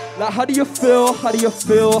 What? Like, how do you feel, how do you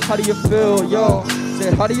feel, how do you feel, yo?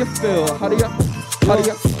 Say, how do you feel, how do you?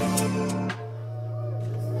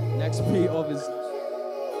 Next beat of his.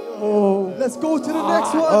 Oh, let's go to the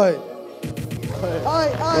next one. Aye.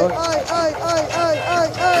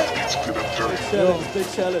 Big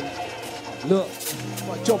challenge. Look.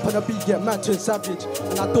 Jump on the beat, get man turn savage.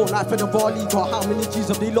 And I don't like for the volley, got how many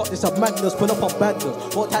G's of they lot, this a madness, pull up on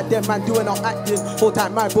badness. Whole time them man doing up acting, whole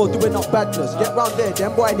time my bro doing up badness. Get round there,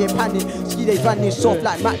 them boy they panic, ski they vanish, soft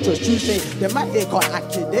like mattress. True say, them man they can't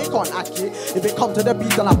act it, they can't act it. If it come to the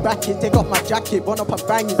beat, then I back it, take off my jacket, run up and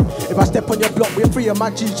bang it. If I step on your block, we're free of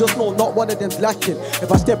my G's, just know not one of them's lacking.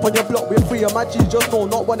 If I step on your block, we're free of my G's, just know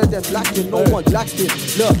not one of them's lacking, no one's lacking.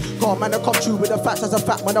 Look, God man, I come true with the facts as a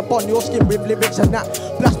fact, man, I bond your skin with lyrics and that.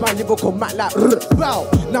 Blast my lyrical mat like wow.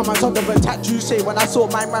 Now man's under attack, you say when I saw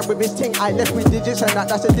my man with his ting, I left with digits and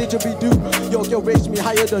that's a didgeridoo. Your girl raised me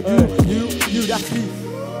higher than you, that's beef.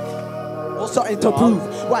 Or something to prove.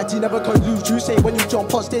 Why do you never conclude? You say when you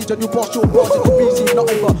jump on stage and you boss your bros into BC,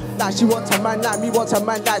 nothing but like she wants a man like me, wants a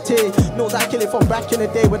man like Tay. Knows I kill it from back in the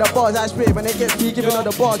day with the bars I spray. When they get free, giving all the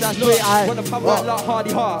bars I spray. I wanna pop out like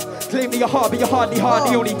hardy heart. Claim that you're hard, but you're hardly hard.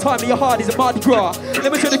 The only time that you're hard is a Mardi Gras.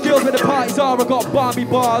 Let me show the girls where the parties are. I got Barbie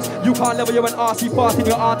bars. You can't level, you're an RC fast in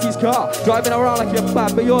your auntie's car. Driving around like you're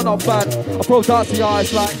bad, but you're not bad. I pro dance the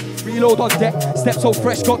eyes like reload on deck, step so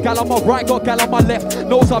fresh, got gal on my right, got gal on my left.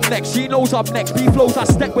 Knows I'm next, she knows I'm next. B-flows, I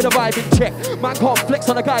step with a vibe in check. Man can't flex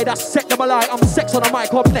on a guy that's set them alight. I'm sex on a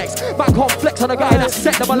mic, I'm next. Man can't flex on a guy that's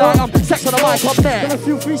set them alight. I'm sex on a mic, I'm next. Got a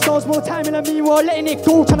few freestyles, more time in the meanwhile, letting it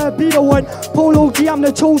go, trying to be the one. Polo G, I'm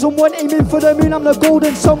the chosen one, aiming for the moon, I'm the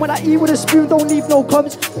golden sun. When I eat with a spoon, don't leave no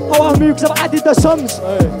crumbs. How I move, cause I've added the sums.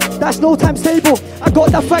 That's no time stable. I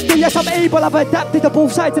got the fact that yes, I'm able. I've adapted to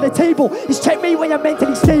both sides of the table. It's checkmate when you're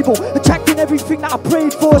mentally stable. Attracting everything that I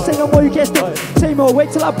prayed for. Say no more, you guessed it. Say more,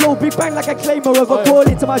 wait till I blow big bang like a claymore. Of a call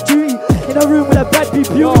into my duty. In a room with a bad be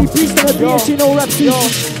beauty. Beast on a beat, she know rap And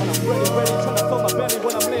I'm ready, trying to fill my belly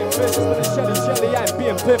when I'm laying business with a shelly. I ain't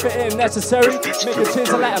being perfect, ain't necessary. Making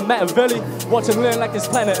change like a Machiavelli. Watch and learn like it's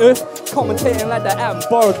planet Earth. Commentating like the atom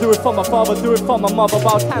borrow. Do it for my father, do it for my mother.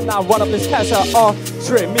 About time now I run up this cash out.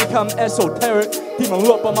 Straight me come esoteric. Demon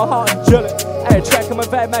look but my heart angelic. I attract my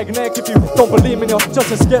vibe magnetic. If you don't believe me, you're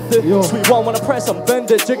just a skeptic. Sweet one wanna press, I'm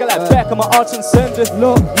bended. Jiggle like back on my arch and send it.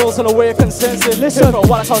 Knows on the way of consensus. Listen, for a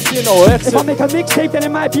while I can't see no exit. If I make a mixtape, then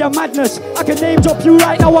it might be a madness. I can name drop you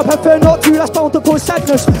right now, I prefer not to. That's bound to cause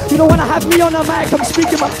sadness. You don't wanna have me on the mic, I'm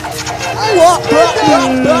speaking my...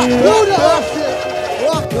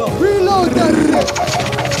 Reload that shit.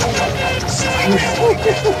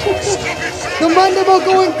 The man them are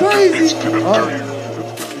going crazy.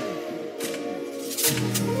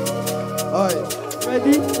 Alright.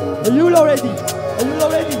 Ready? Are you all ready? Are you all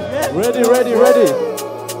ready? Yeah? Ready.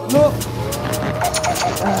 Look.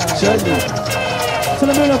 Journey. To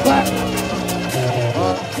the middle of back.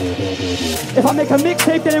 If I make a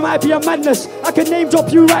mixtape, then it might be a madness. I can name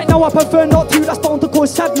drop you right now, I prefer not to. That's bound to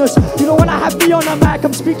cause sadness. You know when I have me on the mic,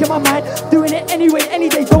 I'm speaking my mind. Doing it anyway, any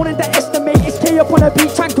day, don't underestimate. It's K up on a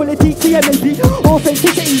beat, tranquility, TMAB.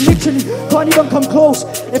 Authenticity, literally, can't even come close.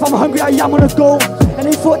 If I'm hungry, I am on a go. And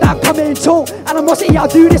they thought that I'm coming in tow. Animosity, I'll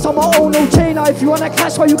do this on my own, no chain. Now if you wanna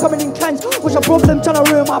clash, why you coming in clans? What's your problem, trying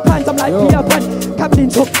to ruin my plans? I'm like Peter Pan, Captain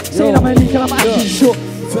Hook, saying I'm a leak and I'm acting shook.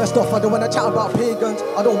 First off, I don't wanna chat about pagans.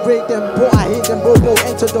 I don't rate them, bro, I hate them, bro.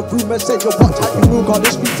 Enter the room and said, yo, what type you move? Got the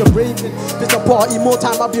streets are raving. There's a party, more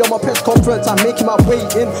time I'll be on my press conference. I'm making my way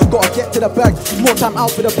in, gotta get to the bag. More time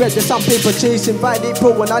out for the bread, there's some paper chasing. Violate,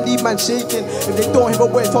 bro, when I leave man shaking. If they don't have a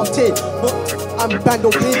word on tape, but I'm bando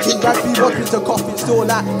blinking. Rap be what with the coffee, still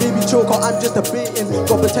like baby choker, I'm just debating.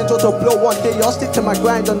 Got potential to blow one day, I'll stick to my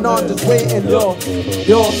grind and now I'm just waiting. Yo,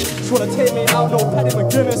 just wanna take me out, no Paddy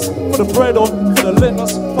McGuinness. For the bread or for the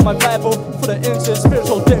litmus, for my Bible, for the inches.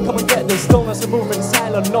 Spiritual dick, come and get the stillness and moving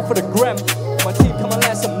silent, not for the gram. My team come and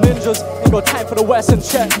let some ninjas, ain't got time for the western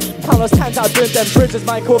check. Countless times I built them bridges,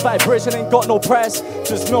 my core vibration ain't got no price.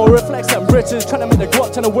 Just no reflex them riches, trying to make the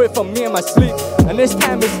guap turn away from me and my sleep. And this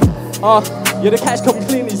time is, yeah, the cash come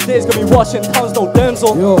clean these days, gonna be washing tons, no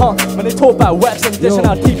Denzel. When they talk about wax and dishing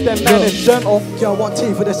out teeth, them man is gentle. Girl want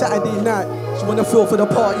tea for the Saturday night. She wanna feel for the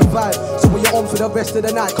party vibe. So when you're on for the rest of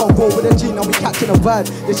the night, can't roll with a G, now we catching a vibe.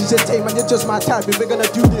 This is a team and you're just my type. If we're gonna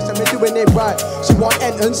do this and we're doing it right. She want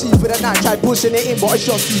N and C for the night, try pushing it in, but it's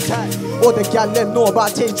just too tight. All the gal them know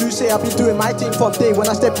about taste. You say I've been doing my thing from day. When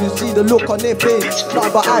I step, you see the look on their face.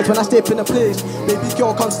 Nothing but eyes when I step in the place. Baby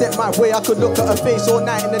girl can't step my way. I could look at her face all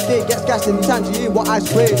night in the day. Gets gassed anytime she hear what I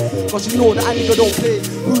spray. Cause you know that I nigga don't play.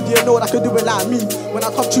 Who do you know that could do it like me? When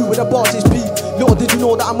I come through with the bars, it's beat. Little did you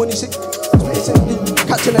know that I'm only 6.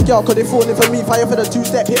 Catching a girl cause they falling for me. Fire for the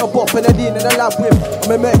two-step, hit a bop and a lean in the lab whip.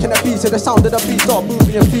 I'm American a beat, so the sound of the beat start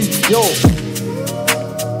moving your feet. Yo,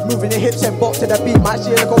 moving your hips and bop to the beat. Might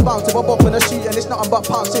see her go bounce if I bop on the street. And it's nothing but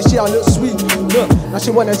pounds, say she I look sweet. Look, now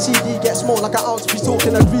she want a CD, get small like an ounce. Be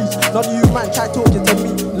talking a grease. None of you man try talking to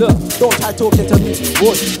me. Look, don't try talking to me.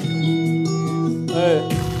 Whoosh. Hey,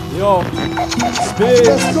 yo, Spez.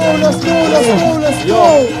 Let's go, let's go, let's go, let's Yo,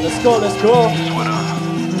 go. let's go, let's go.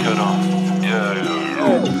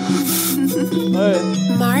 Hey,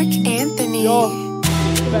 Mark Anthony. yo,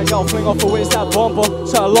 that girl fling off her waist, that bumper.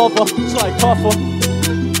 Try to love her, try to cuff her.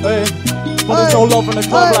 Hey, but there's no love in the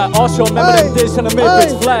club like Usher. Remember them days when I made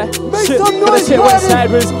bitch flat. Shit, but the shit went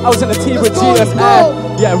sideways. I was in a T with G and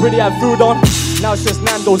I. Yeah, really had food on. Now it's just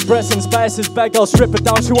Nando's, breasts and spices. Bad girl, strip it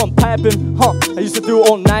down, she want piping. Huh, I used to do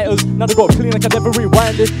all-nighters. Now they got clean, I can never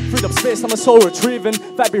rewind it. Freed up space, I'm a soul retrieving.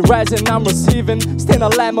 Vibe be rising, I'm receiving. Staying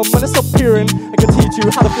alive, my money's appearing. I can teach you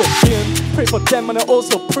how to feel feeling. Pray for them and they're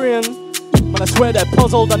also praying. Man, I swear they're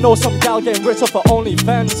puzzled. I know some gal getting rich off her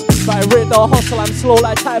OnlyFans. But I rate the hustle, I'm slow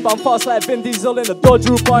like type. I'm fast like Vin Diesel in the Dodge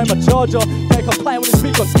Roof. I'm a charger. Can't comply when you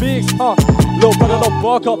speak on speaks, huh? Little brother don't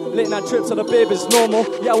bark up. Late night trips to the baby's normal.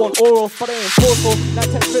 Yeah, I want oral, but they ain't forceful.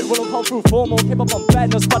 9-10 fit when I'm come through formal. Keep up on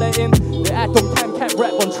badness, but they in. They act on cam, can't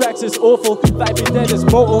rap on tracks, it's awful. Vibe be dead, it's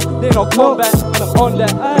mortal. They not combat, and I'm on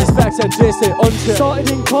that. These facts that J stay on check.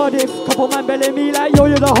 Started in Cardiff, couple man belling me like yo,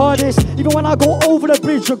 you're the hardest. Even when I go over the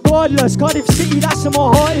bridge, regardless. Cardiff City, that's where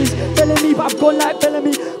my heart is. Belling me, but I've gone like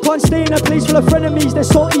Bellamy. Can't stay in a place full of frenemies. They're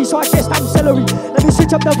salty, so I guess I'm celery. Let me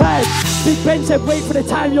switch up the vibe. Big Ben said, wait for the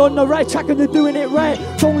time, you're on the right track and you're doing it right.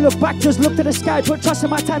 Don't look back, just look to the sky. Put trust in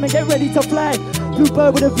my time and get ready to fly. Blue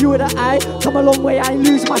bird with a view of the eye. Come a long way, I ain't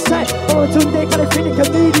losing my sight. Oh, Tunde, kind of feeling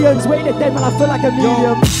comedians. Wait the dead man, I feel like a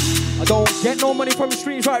medium. I don't get no money from the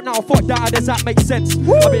streets right now. Fuck that, does that make sense?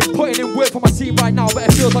 I've been putting in work for my scene right now, but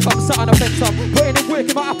it feels like I'm sat on a fence. I'm putting in work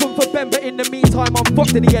if I happen for Ben, but in the meantime, I'm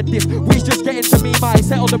fucked in the head. This we's just getting to me. My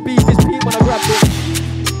set on the beat is Pete when I grab this.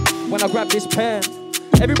 When I grab this pen,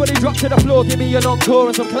 everybody drop to the floor, give me an encore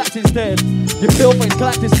and some claps instead. You feel things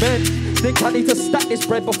clap this man. Think I need to stack this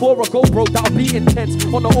bread before I go broke. That'll be intense.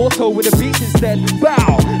 On the auto with the beats instead.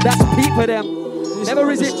 Bow, that's Pete for them.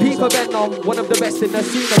 Never is it Pete for Ben, I'm one of the best in the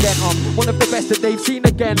scene again. I'm one of the best that they've seen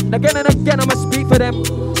again. Again and again, I'ma speak for them.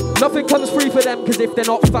 Nothing comes free for them, cause if they're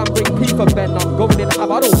not fam, bring Pete for Ben. I'm going in the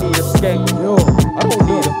hab, I don't need a gang. Yo, I don't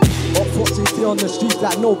need them. Up 40 stay on the streets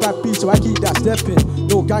like no bad beat, so I keep that stepping.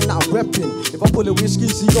 No gang that I'm repping. If I pull a whiskey,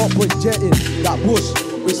 see got boys jetting. That bush,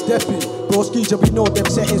 we're stepping. Bro skis, yeah, we know them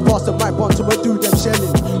settings. Pass the mic once, so we do them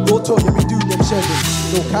shelling. Real talk, yeah, we do them shelling.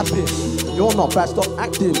 No capping. You're not bad, stop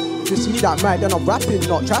acting. If you see that mic, then I'm rapping,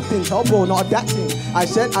 not trapping. Tell bro, not adapting. I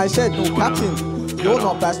said, no capping. You're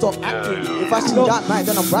not bad, stop acting. If I see that mic,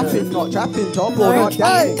 then I'm rapping, not trapping. Tell bro, not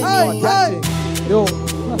adapting, not adapting. Yo.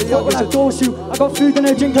 When I dose you, I got food and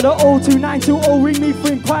a drink of the O2920. Ring me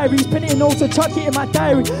for inquiries, pin it in notes and chuck it in my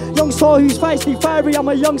diary. Young star who's feisty, fiery. I'm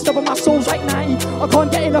a youngster, but my soul's like 90. I can't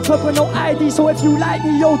get in a club with no ID, so if you like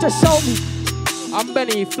me, yo, just shout me. I'm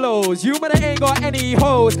Benny Flowz, you man ain't got any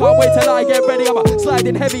hoes. Can't wait till I get ready, I'ma slide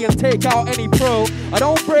in heavy and take out any pro. I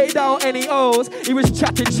don't break down any O's. He was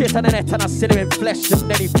chatting shit on the net and I seen him in flesh and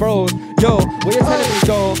then he froze. Yo, what you telling me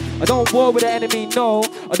though? I don't war with the enemy, no.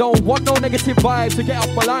 I don't want no negative vibes, so get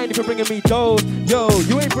off my line if you're bringing me those. Yo,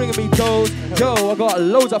 you ain't bringing me those. Yo, I got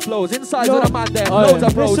loads of flows, inside with a man there, loads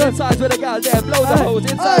of bros, inside with a gal there, loads of hoes,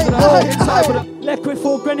 inside with a hoe, inside with a... Liquid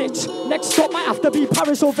for Greenwich, next stop might have to be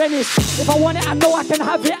Paris or Venice. If I want it, I know I can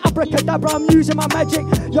have it. Abracadabra, I'm using my magic.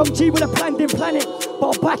 Young G with a planned in planet, but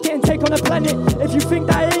I'll back it and take on the planet. If you think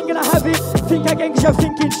that I ain't gonna have it, think again cause your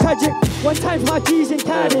thinking's tragic. 1 time my G's in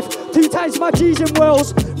Cardiff, 2 times my G's in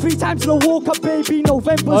Wales, 3 times the walk up baby,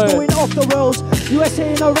 November's going off the rails. USA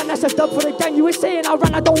in a run, that's a dub for the gang. USA in a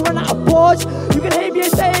run, I don't run out of bars. You can hate me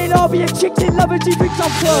and say I'll be a chick in love and she thinks I'm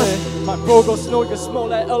first. My bro go snow, you smell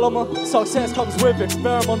like element. Success comes with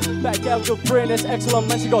experiment. That girl good brain is excellent,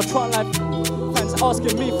 man, she got trying like fans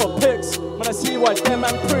asking me for pics. When I see what them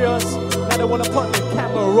and prayers, now they wanna put the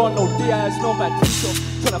camera on, no Diaz, no bad picture.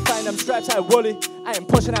 Tryna find them stripes like Wooly. I am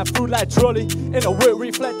pushing that food like trolley. In a weird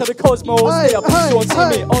reflect of the cosmos. They are people see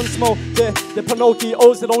me on smoke. The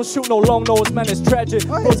Pinocchios, they don't shoot no long nose. Man, it's tragic.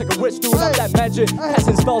 Bros like a rich dude, I'm like magic.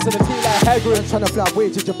 Casting spells in the tea like Hagrid. I'm tryna fly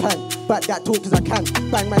away to Japan. Back that talk cause I can.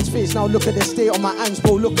 Bang man's face, now look at the state on my hands.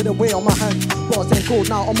 Bro, look at the way on my hands. Bars ain't cold,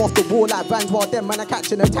 now I'm off the wall like Vans. While them man are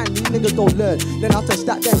catching a tan. These niggas don't learn. Then how to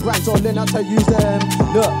stack them grinds or learn how to use them.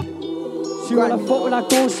 Look. See what I thought when I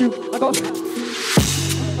ghost you. I got...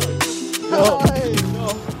 Look,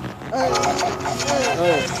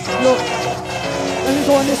 let me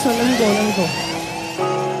go on this one, let me go.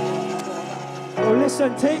 Yo,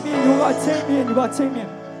 listen, take me in, you gotta take me in, you gotta take me in.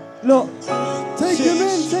 Look. take him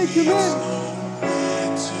in, take him in.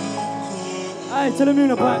 Alright, to the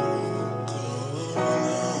moon apart.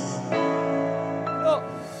 Look.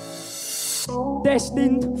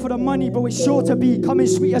 destined for the money, bro, it's sure to be coming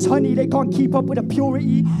sweet as honey. They can't keep up with the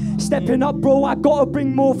purity. Stepping up, bro, I gotta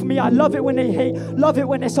bring more for me. I love it when they hate, love it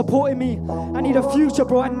when they're supporting me. I need a future,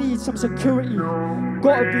 bro, I need some security.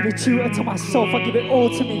 Gotta be the tutor to myself, I give it all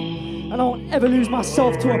to me. And I won't ever lose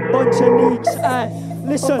myself to a bunch of neeks.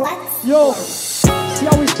 Listen, yo, see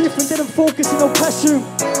how it's different, didn't focus in no classroom.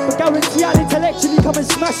 But guarantee I'll intellectually come and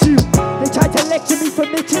smash you. They tried to lecture me for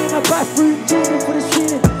mixing in a bathroom, dreaming for this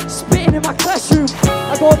feeling, spitting in my classroom.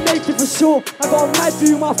 I gotta make it for sure, I got a mad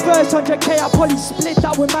view. My first 100k, I probably split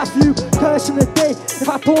that with Matthew. Curse in the day, if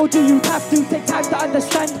I told you you'd have to take time to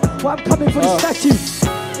understand why I'm coming for the statue.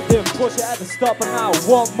 Didn't push it at the start, but now I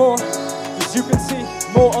want more. As you can see,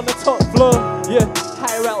 more on the top floor, yeah.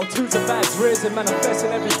 Higher altitudes and vibes raising,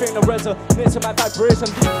 manifesting everything that resonates in my vibration.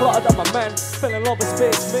 Decluttered up my man, fell in love with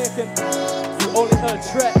space making. You only heard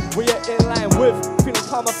track, we are in line with. Feeling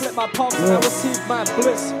calm, I flip my palms and I receive my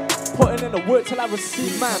bliss. Putting in the work till I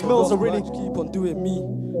receive my meals are really keep on doing me.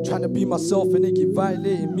 Trying to be myself and they keep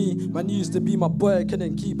violating me. Man used to be my boy,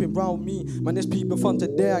 couldn't keep him round me. Man, there's people from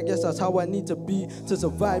today, I guess that's how I need to be. To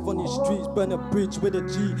survive on these streets, burn a bridge with a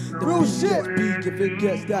G. The real shit big if it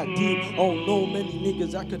gets that deep. I don't know many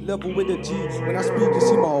niggas I could level with a G. When I speak, you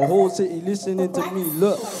see my whole city listening to me.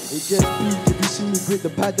 Look, it gets big if you see me grip the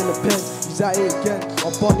pad and the pen. He's at it again,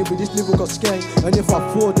 I'm bonded with this lyrical skank. And if I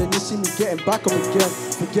fall, then you see me getting back up again.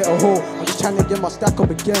 Forget a hole, I'm just trying to get my stack up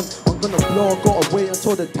again. I'm gonna blow, I gotta wait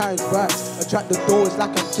until the time's right. Attract the doors like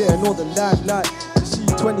I'm getting all the limelight. You see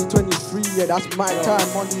 2023, yeah, that's my time.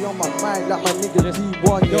 Money on my mind like my nigga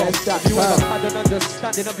D1, yeah, it's that time. You ever time. had an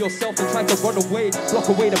understanding of yourself and tried to run away, block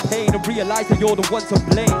away the pain and realize that you're the one to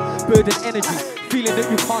blame. Burden energy, feeling that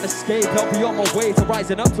you can't escape. I'll be on my way to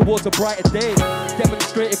rising up towards a brighter day.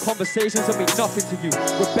 Demonstrated conversations that mean nothing to you.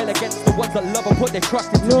 Rebel against the ones that love and put their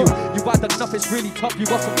trust into you. You've had enough, it's really tough, you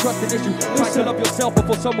got some trust in issue. Try to love yourself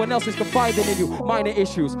before someone else is confiding in you. Minor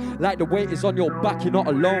issues, like the weight is on your back, you're not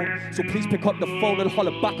alone. So please pick up the phone and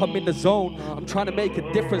holler back, I'm in the zone. I'm trying to make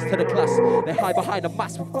a difference to the class. They hide behind a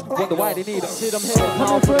mask, wonder why they need us. See them here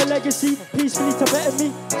now. Coming for a legacy, peacefully to better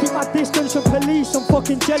me. Keep my distance from police, I'm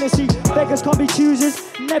fucking jealousy. Beggars can't be choosers,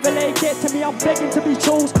 never let it get to me. I'm begging to be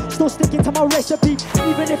chose, still sticking to my recipe.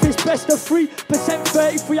 Even if it's best of 3%,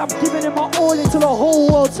 33, I'm giving it my all until the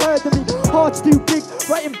whole world's heard of me. Heart's too big,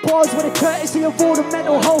 writing bars with the courtesy of all the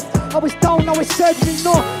mental health. I was down, now it's surgery,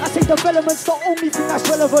 no. I say development's the only thing that's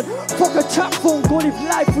relevant. Fuck a chat phone, go live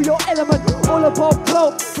life for your element. All about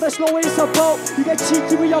clout, but that's not what it's about. You get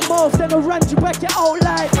cheeky with your mouth, then around you back it out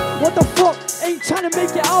like, what the fuck, ain't trying to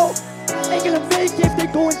make it out. Ain't gonna make it if they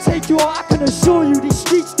go and take you out. I can assure you, these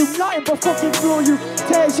streets do nothing but fucking throw you,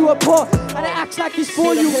 tears you apart, and it acts like it's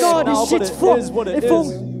for you. No, this shit's fucked.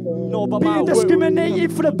 Being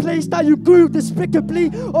discriminated for the place that you grew despicably.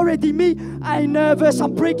 Already me, I ain't nervous.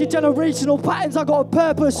 I'm breaking generational patterns, I got a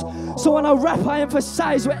purpose. So when I rap, I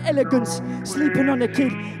emphasize with elegance. Sleeping on the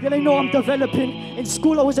kid, yeah, they know I'm developing. In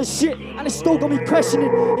school I was a shit, and it still got me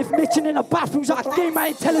questioning if mitching in the bathrooms I gain my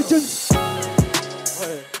intelligence.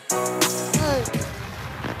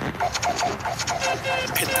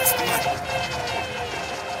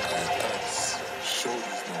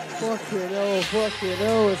 Fucking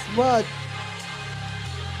hell, it's mad.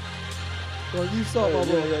 Well, you saw my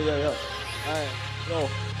bro. Yeah. Alright,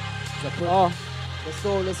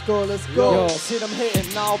 Let's go. Yo, see them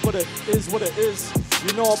hating now, but it is what it is.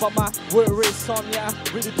 You know about my work rate, son, yeah,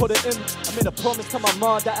 I really put it in. I made a promise to my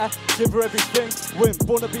mom that I give her everything. Wasn't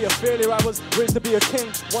born to be a failure, I was raised to be a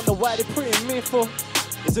king. Wonder why they putting me for.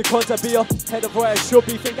 Is it cause I be ahead of where I should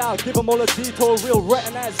be? Think I'll give them all a detour, real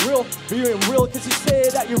recognize real. But you ain't real cause you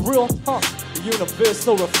say that you're real, huh? The universe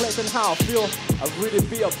still reflecting how I feel. I really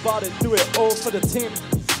be about it, do it all for the team.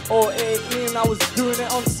 All 18, I was doing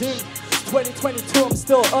it on sin. 2022, I'm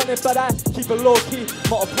still on it, but I keep it low-key.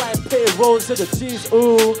 Multiplying payrolls to the G's,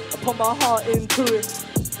 ooh. I put my heart into it.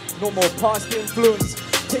 No more past influence.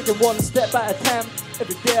 Taking one step at a time.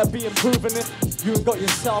 Every day I be improving it. You ain't got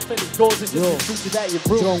yourself any goals, it's just the truth that you're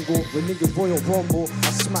jungle, when niggas royal rumble, I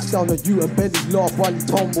smack down on you and belly laugh while you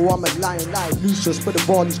tumble. I'm a lion like Lucius, but the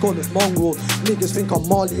ball is called it mongrel. Niggas think I'm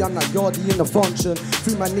Marley, I'm like Yardy in the function.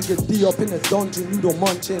 Free my nigga D up in the dungeon, you don't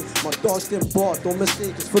munching. My dog's still bark, don't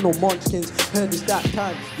mistake, it's for no munchkins. Heard it's that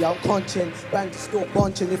time, yeah I'm conching. Bang still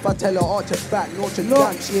bunching, if I tell her arch her back, Notre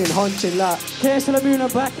Dame, she ain't hunching like. KS to the moon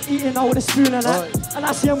and back, eating out with a spoon and that. And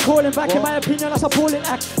I see I'm calling back, in my opinion that's appalling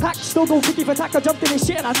act. Hack, still go 50 for attack, I jumped in this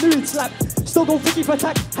shit and I knew it'd slap. Still go 50 for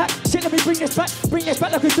attack, hack, shit let me bring this back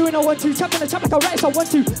like we're doing I want to. Chap in the trap like a rat if I want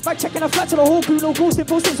to. Back checking a flat to the whole crew, no ghosting,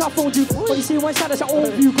 posting so I phoned you. When you see one side that's your own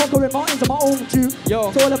view, conquering mountains on my own view.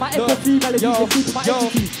 To all of my empathy, melodies and keeping my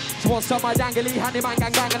entity. She wants some my dangly, handyman,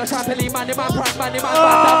 gang, bang, and a trampoline, man, man, prank, man, man,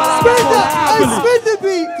 spin the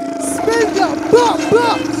beat! Spin that!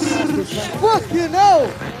 Bop! Fucking hell!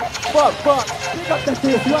 Fuck. Pick up the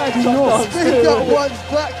tape, you already know. Spin that one's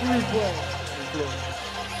back, replay.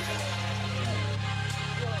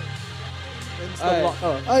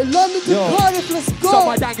 Hey, London to Cardiff, let's go! So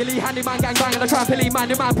my dangly, handyman, gang, bang, and a trampoline,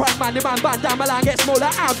 man, prank, man, down my line, get smaller,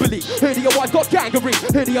 ambly. Heard your wife got gangrene,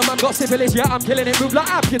 heard your mum got syphilis, yeah, I'm killing it, move like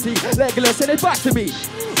amputee. Legolas, send it back to me.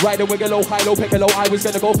 Ride a wiggle low, high low, pick a low. I was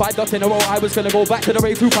gonna go 5 ducks in a row. I was gonna go back to the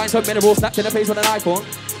rave, 2 pints of mineral, snapped in the face with an iPhone.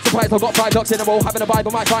 Surprised I got 5 ducks in a row, having a vibe,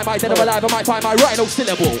 I might find my dead or alive, I might find my rhino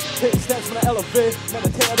syllable. Take steps from the elevate,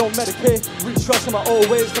 meditate, I don't medicate. Retrust in my old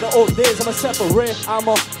ways, for the old days, I'm a separate. I'm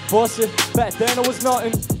a boss it, back then I was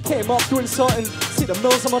nothing. Came up doing something, see the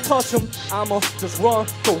mills, I'ma touch them. I'ma just run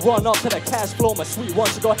up to the cash flow. My sweet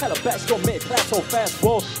ones, you go hella back, go make clap so fast,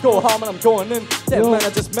 bro. Go hard, man, I'm going in. That man, I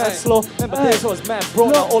just mad slow. Remember days I was mad, bro.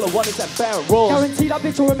 Now all I want is that barrel roll. Guarantee that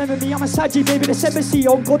bitch will remember me. I'm a sad G, baby, this embassy.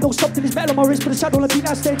 Oh God, don't stop till it's metal on my wrist. Put a shadow on the beat,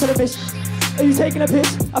 now stay to the miss. Are you taking a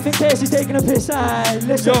piss? I think KS is taking a piss. Aye,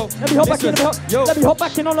 listen. Let me hop back in. Let me hop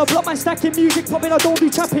back in on the block, man. Stacking music, popping. I don't be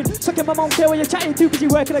trapping. Sucking my mom, care what you're chatting. Too busy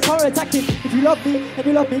working the car attacking. If you love me, and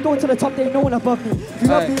you love me, go to the top. They ain't no one above me. If you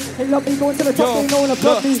love me, and you love me, go to the top. They ain't no one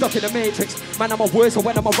above me. Stuck in the matrix, man. I'm a worse, so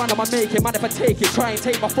when I'm a run, I'ma make it. Man, if I take it, try and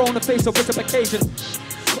take my throne and face of reciprocation.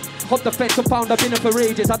 Hop the fence and found I've been in for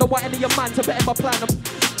ages. I don't want any of your man to bet in my plan.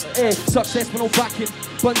 Success with no backing,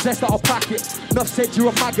 buns zest that'll pack it. Enough said you're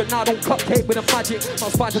a maggot, now don't cupcake with a magic. I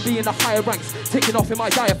was fine to be in the higher ranks, taking off in my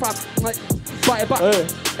diaphragm. Like, bite it back.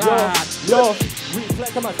 Yo,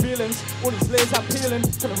 reflect on my feelings. All these layers I'm peeling,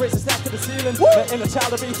 trying to raise the stack to the ceiling. My inner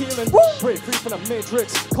child will be healing. Break free from the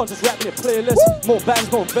matrix, conscious rap me a playlist. More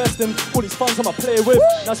bands, more investing. All these funds I'ma play with.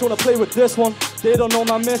 Now she wanna play with this one. They don't know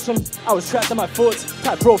my mission. I was trapped in my foot,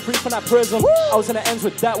 tight broke free from that prison. I was in the ends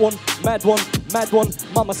with that one, mad one.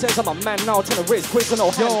 Mama says I'm a man now, trying to raise quiz and no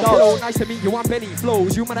hand. Hello, nice to meet you, I'm Benny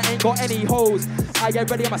Flowz. You man, I ain't got any hoes. I get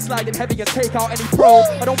ready, I'm a sliding heavy and take out any pro.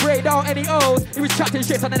 I don't break down any O's. He was chatting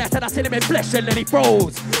shit on the net and I seen him in flesh and then he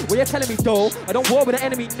froze. What you telling me though? I don't war with the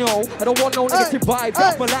enemy, no. I don't want no negative vibes.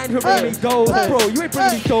 That's my line, who bring me those. Bro, you ain't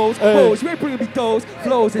bringing me those. Hoes, you ain't bringing me those.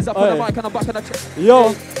 Flowz is up on the mic and I'm back on the chest.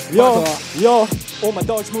 Yo. All my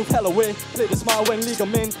dogs move hella way. Play the smile when league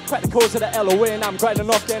I'm in. Crack the codes of the LOA and I'm grinding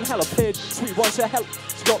off getting hella paid. Sweet one, shit hell.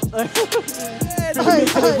 She got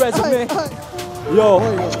resume. Yo.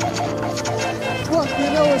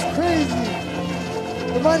 Fucking hell, it's crazy.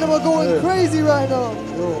 The man are going crazy right now.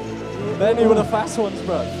 Many with the fast ones,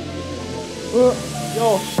 bro. Good.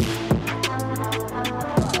 Yo.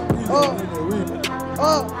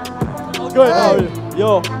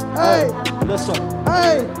 Hey. Listen.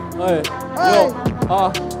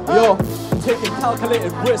 Yo. Taking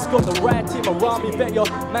calculated risk on the right team around me. Bet your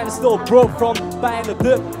man is still broke from buying the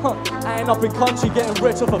dip. I ain't up in country getting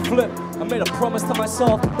rich off a flip. I made a promise to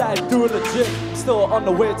myself that I'd do it legit. Still on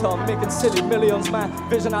the way to making silly millions, man.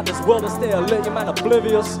 Vision out this world and stay lit, you man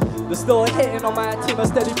oblivious. They're still hitting on my team, a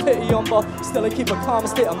steady pity on, but still I keep a calm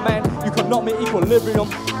state of mind. You can knock me equilibrium.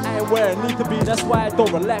 I ain't where I need to be, that's why I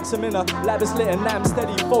don't relax. I'm in a lavish lit and I'm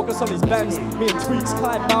steady. Focus on these bands. Me and Tweaks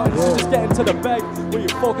climb mountains, just get into the bag. Where you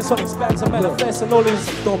focus on these bands and manifest and all these.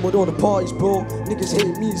 I'm done with all the parties, bro. Niggas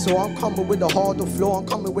hate me, so I'm coming with the harder flow. I'm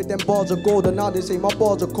coming with them bars of gold, and now they say my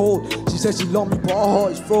bars are cold. She says she love me, but her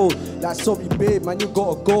heart is froze. Like, sorry, babe, man, you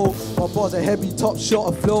gotta go. My bars are heavy, top shot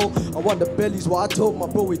of flow. I want the bellies, what I told my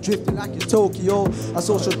bro, we drifting like it's Tokyo. I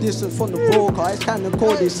social distance from the road, cause it's kinda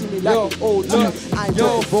cold. They see me like an old dude. I ain't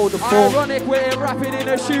got to roll the phone. Ironic way of rapping in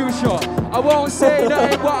a shoe shop. I won't say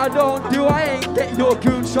that ain't what I don't do. I ain't getting your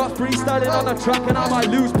goon shot. Freestyling on the track and I might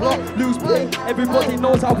lose plot, lose play. Everybody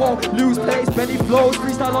knows I won't lose pace. Benny Flowz,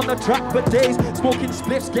 freestyle on the track for days. Smoking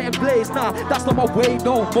spliffs, getting blazed. Nah, that's not my way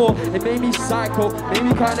no more. It made me psycho, made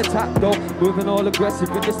me kinda tap though. Moving all aggressive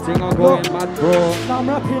with this thing, I'm going mad, bro. Now I'm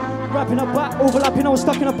rapping a back, overlapping, I was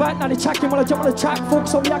stuck in a back. Now they tracking while I jump on the track.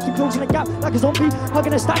 Focus on me, I keep closing the gap like a zombie.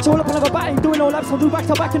 Hugging a statue, all up another bat. Ain't doing no laps, I'll do back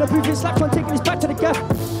to back in the booth. Slaps on taking this back to the gap.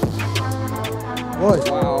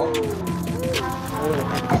 Wow.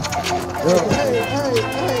 Hey.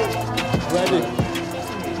 Ready.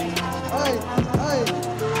 Hey.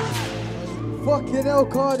 Fucking hell,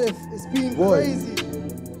 Cardiff. It's been crazy.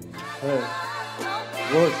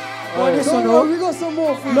 We got some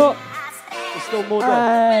more for you. Look. There's still more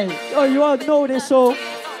there. Hey. Oh, you all know this, so.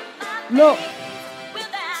 Look.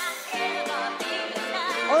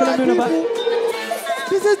 Alright, people.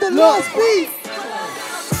 This is the last beat.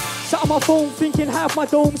 Something my phone thinking, half my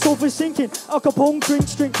dome sofa sinking. Al Capone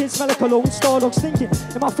drinks drinking, smell like cologne, Stardock stinking.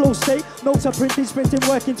 In my flow state, notes are printing, sprinting,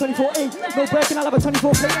 working 24/8. No breaking, I'll have a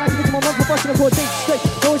 24 plate. I give it to my mum for busting a 4 days straight.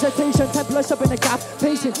 No hesitation, 10 plus up in the gap,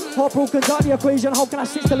 pacing. Heartbroken's out the equation. How can I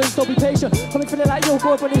sit still and still be patient? Coming feeling like yo,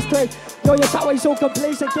 go up on this trade. Yo, you're that way so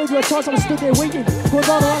complacent. Gave you a chance, I was stood there waiting. Going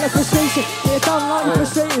down around like frustration. Yeah, down line, you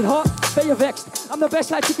frustrated, huh? Bet you're vexed. I'm the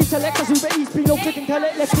best like chicken select, cause Uber Eats, be no click and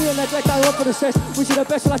collect. Let's be on neglect, I hope for the stress. Wish you the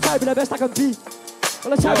best, well I try to be the best I can be.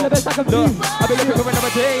 Well I try to be the best I can be. I've been looking for another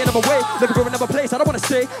day, another way, looking for another place. I don't wanna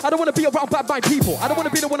stay, I don't wanna be around bad mind people. I don't wanna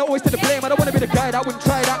be the one that always take the blame. I don't wanna be the guy that wouldn't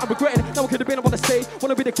try that. I'm regretting it, no one could have been, I wanna stay.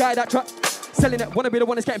 Wanna be the guy that selling it, wanna be the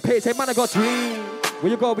one that's getting paid. Say man, I got dreams.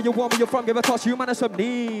 Where you go, where you want, where you're from, give a toss, you man, and some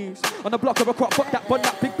knees. On the block of a crop, fuck that bun,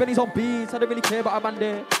 that big Benny's on beats. I don't really care about a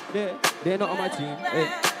man there. They're not on my team. Hey,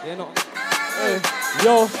 they're not. Hey,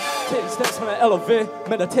 yo, take steps when I elevate.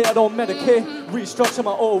 Meditate, I don't medicate. Restructure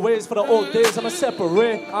my old ways for the old days. I'm a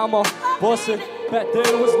separate, I'm a boss it. Back then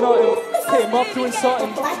it was nothing. Came up doing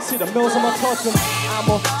something. See the mills on my touching.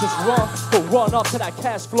 I'ma just run up to that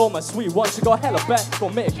cash flow. My sweet one, she go hella back. Go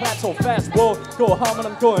make it clap so fast, whoa. Go hard when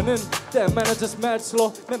I'm going in. Damn man, I just mad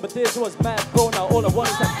slow. Remember this was mad, bro. Now all I want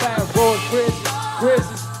is that bad road.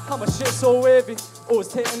 Crazy. How my shit so wavy. Always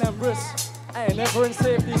taking them risks. I ain't never in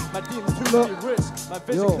safety. My demons too to be rich. My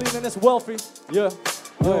vision clean and it's wealthy. Yeah.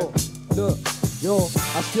 Yo,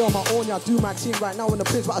 I stay on my own, yeah, I do my thing right now in the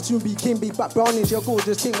prince, but I soon be king, be back brownies, your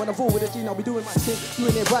gorgeous thing. When I roll with the G, I'll be doing my thing,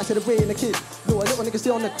 doing it right to the way in the kid. No, a little nigga stay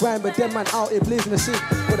on the grind, but them man out here blazing the scene.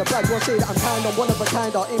 With a bad one say that I'm kind, I'm one of a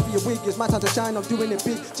kind, I'll aim for your wig, it's my time to shine, I'm doing it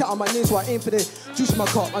big. Chat on my name, so I aim for the juice in my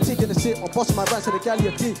cup, I'm taking the sip, I'm bossing my rats to the galley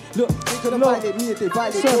of D. Look, they couldn't violate me if they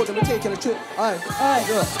violate told them, we're taking a trip. Aye.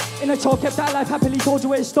 In a talk, kept that life happily, told you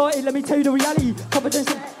where it started, let me tell you the reality. Confidence.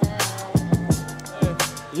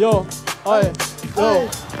 Yo, aye. Yo,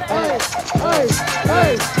 Hey.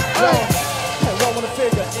 I wanna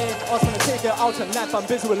figure in, I was gonna take it out tonight. I'm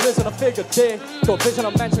busy with Liz and a figure day. Got vision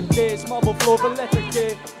of mansion gates, marble floor of electric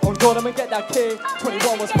gate. On God, I'm gonna get that K.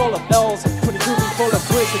 21 was full of L's, 22 be full of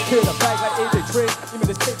bricks. A kid, a bag like AJ Triggs. Give me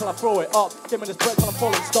this tape till I throw it up. Give me this bread till I'm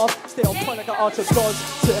falling stuff. Stay on point like an archer gods.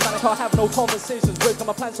 Sitting man, I can't have no conversations with. Cause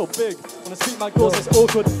my plan's so big. When I speak my goals, it's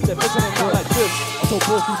awkward. They're visioning out like this. I told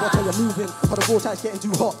Broski, watch how you're moving. Cause the road tide's getting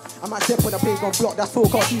too hot. I might step when the pagan block. That's 4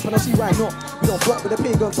 cars deep and I see why not. We don't block with the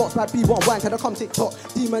pagan thoughts. Bad B want wine, can I come TikTok?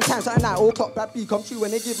 Demon times at night, all o'clock. Bad B come true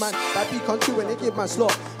when they give man. Bad B come true when they give man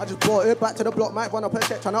slot. I just brought her back to the block. Might run up her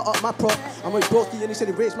check, trying to up my prop. I'm with Broski and he said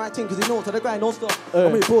he raised my team cause he knows to the grind, don't stop.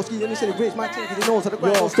 I'm with Broski and he said he raised my team cause he knows to the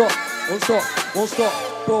grind, don't stop.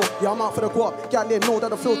 Bro, yeah, I'm out for the guap. Got there, know that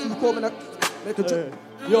the flow too cold and make a drip.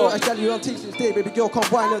 Yo, I tell you on teaching day, baby girl, come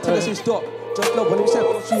wine until I say stop. Just love when they said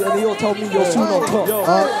on shoot and they all told me you're soon on top. Yo,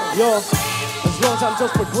 as long as I'm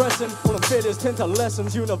just progressing, all the failures tend to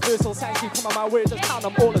lessons. Universal signs keep coming my way, just count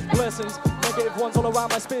them all as blessings. Negative ones all around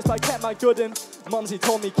my space, but I kept my good in. Mumsy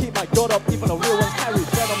told me keep my god up, even the real ones carry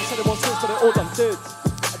venom. Said it won't switch, but they all done did.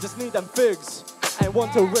 I just need them figs. I ain't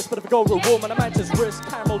want to risk, but if I go reward, man, I might just risk.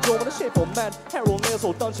 Caramel jaw with a shape of man, hair all nails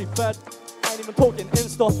all done, she fed. I ain't even talking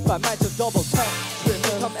Insta, but I might just double tap. Straight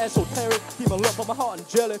become esoteric, even love for my heart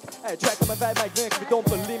angelic. I attract on my vibe magnetic, if you don't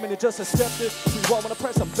believe me, then just accept it. We want when I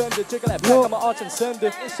press and bend it, jiggle that back on my arch and send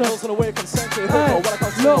it. Smells on the way consented, what I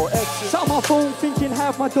can't see no exit. Sat on my phone thinking,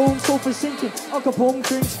 half my dome sofa sinking. Al Capone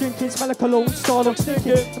drinks drinking, smell like cologne, Stardock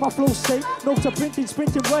stinking. In my flow state, notes are printing,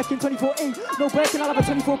 sprinting, working 24/8. No breaking, I'll have a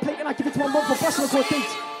 24 plate and I give it to my mum for busting a 4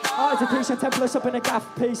 dates. Education, 10 plus up in the gaff,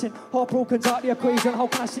 pacing. Heartbroken's out the equation. How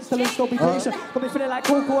can I sit still and still be patient? Got me feeling like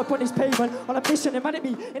Coco up on this pavement. On a mission, they're mad at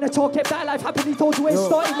me. In a talk, kept that life happily. Told you where it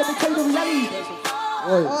started. Let me tell you the reality.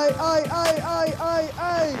 Aye.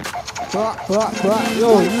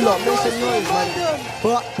 Yo, you lot make some noise,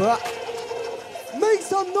 man. Make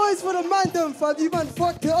some noise for the man, them fam. You man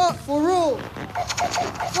fucked it up for real.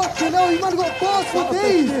 Fucking hell, you man got bars for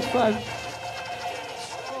days.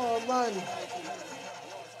 Oh man.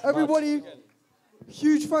 Everybody,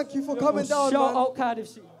 huge thank you for coming down, man. Shout out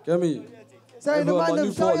Cardiff. Get me. Saying the man,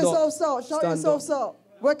 them, shout yourselves out. Shout yourselves out.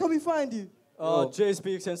 Where can we find you? Jay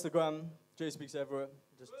Speaks Instagram, Jay Speaks everywhere.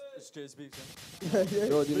 It's Jay Speaks.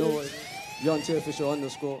 You already know what. Young Official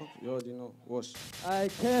 _ you already know. Wash.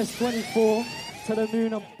 KS24 to the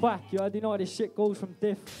moon and back. You already know how this shit goes from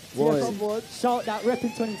diff. Shout that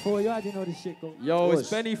repping 24. You already know this shit goes. Yo, it's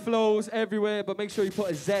Benny Flowz everywhere, but make sure you put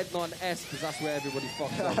a Z, not an S, because that's where everybody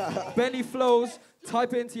fucks up. Benny Flowz.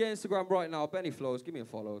 Type it into your Instagram right now. Benny Flowz. Give me a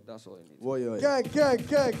follow. That's all you need. Gang.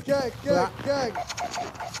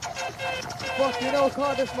 Fucking hell,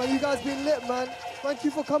 Cardiff, man. You guys been lit, man. Thank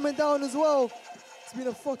you for coming down as well. It's been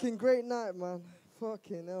a fucking great night, man.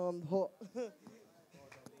 Fucking hell, I'm hot.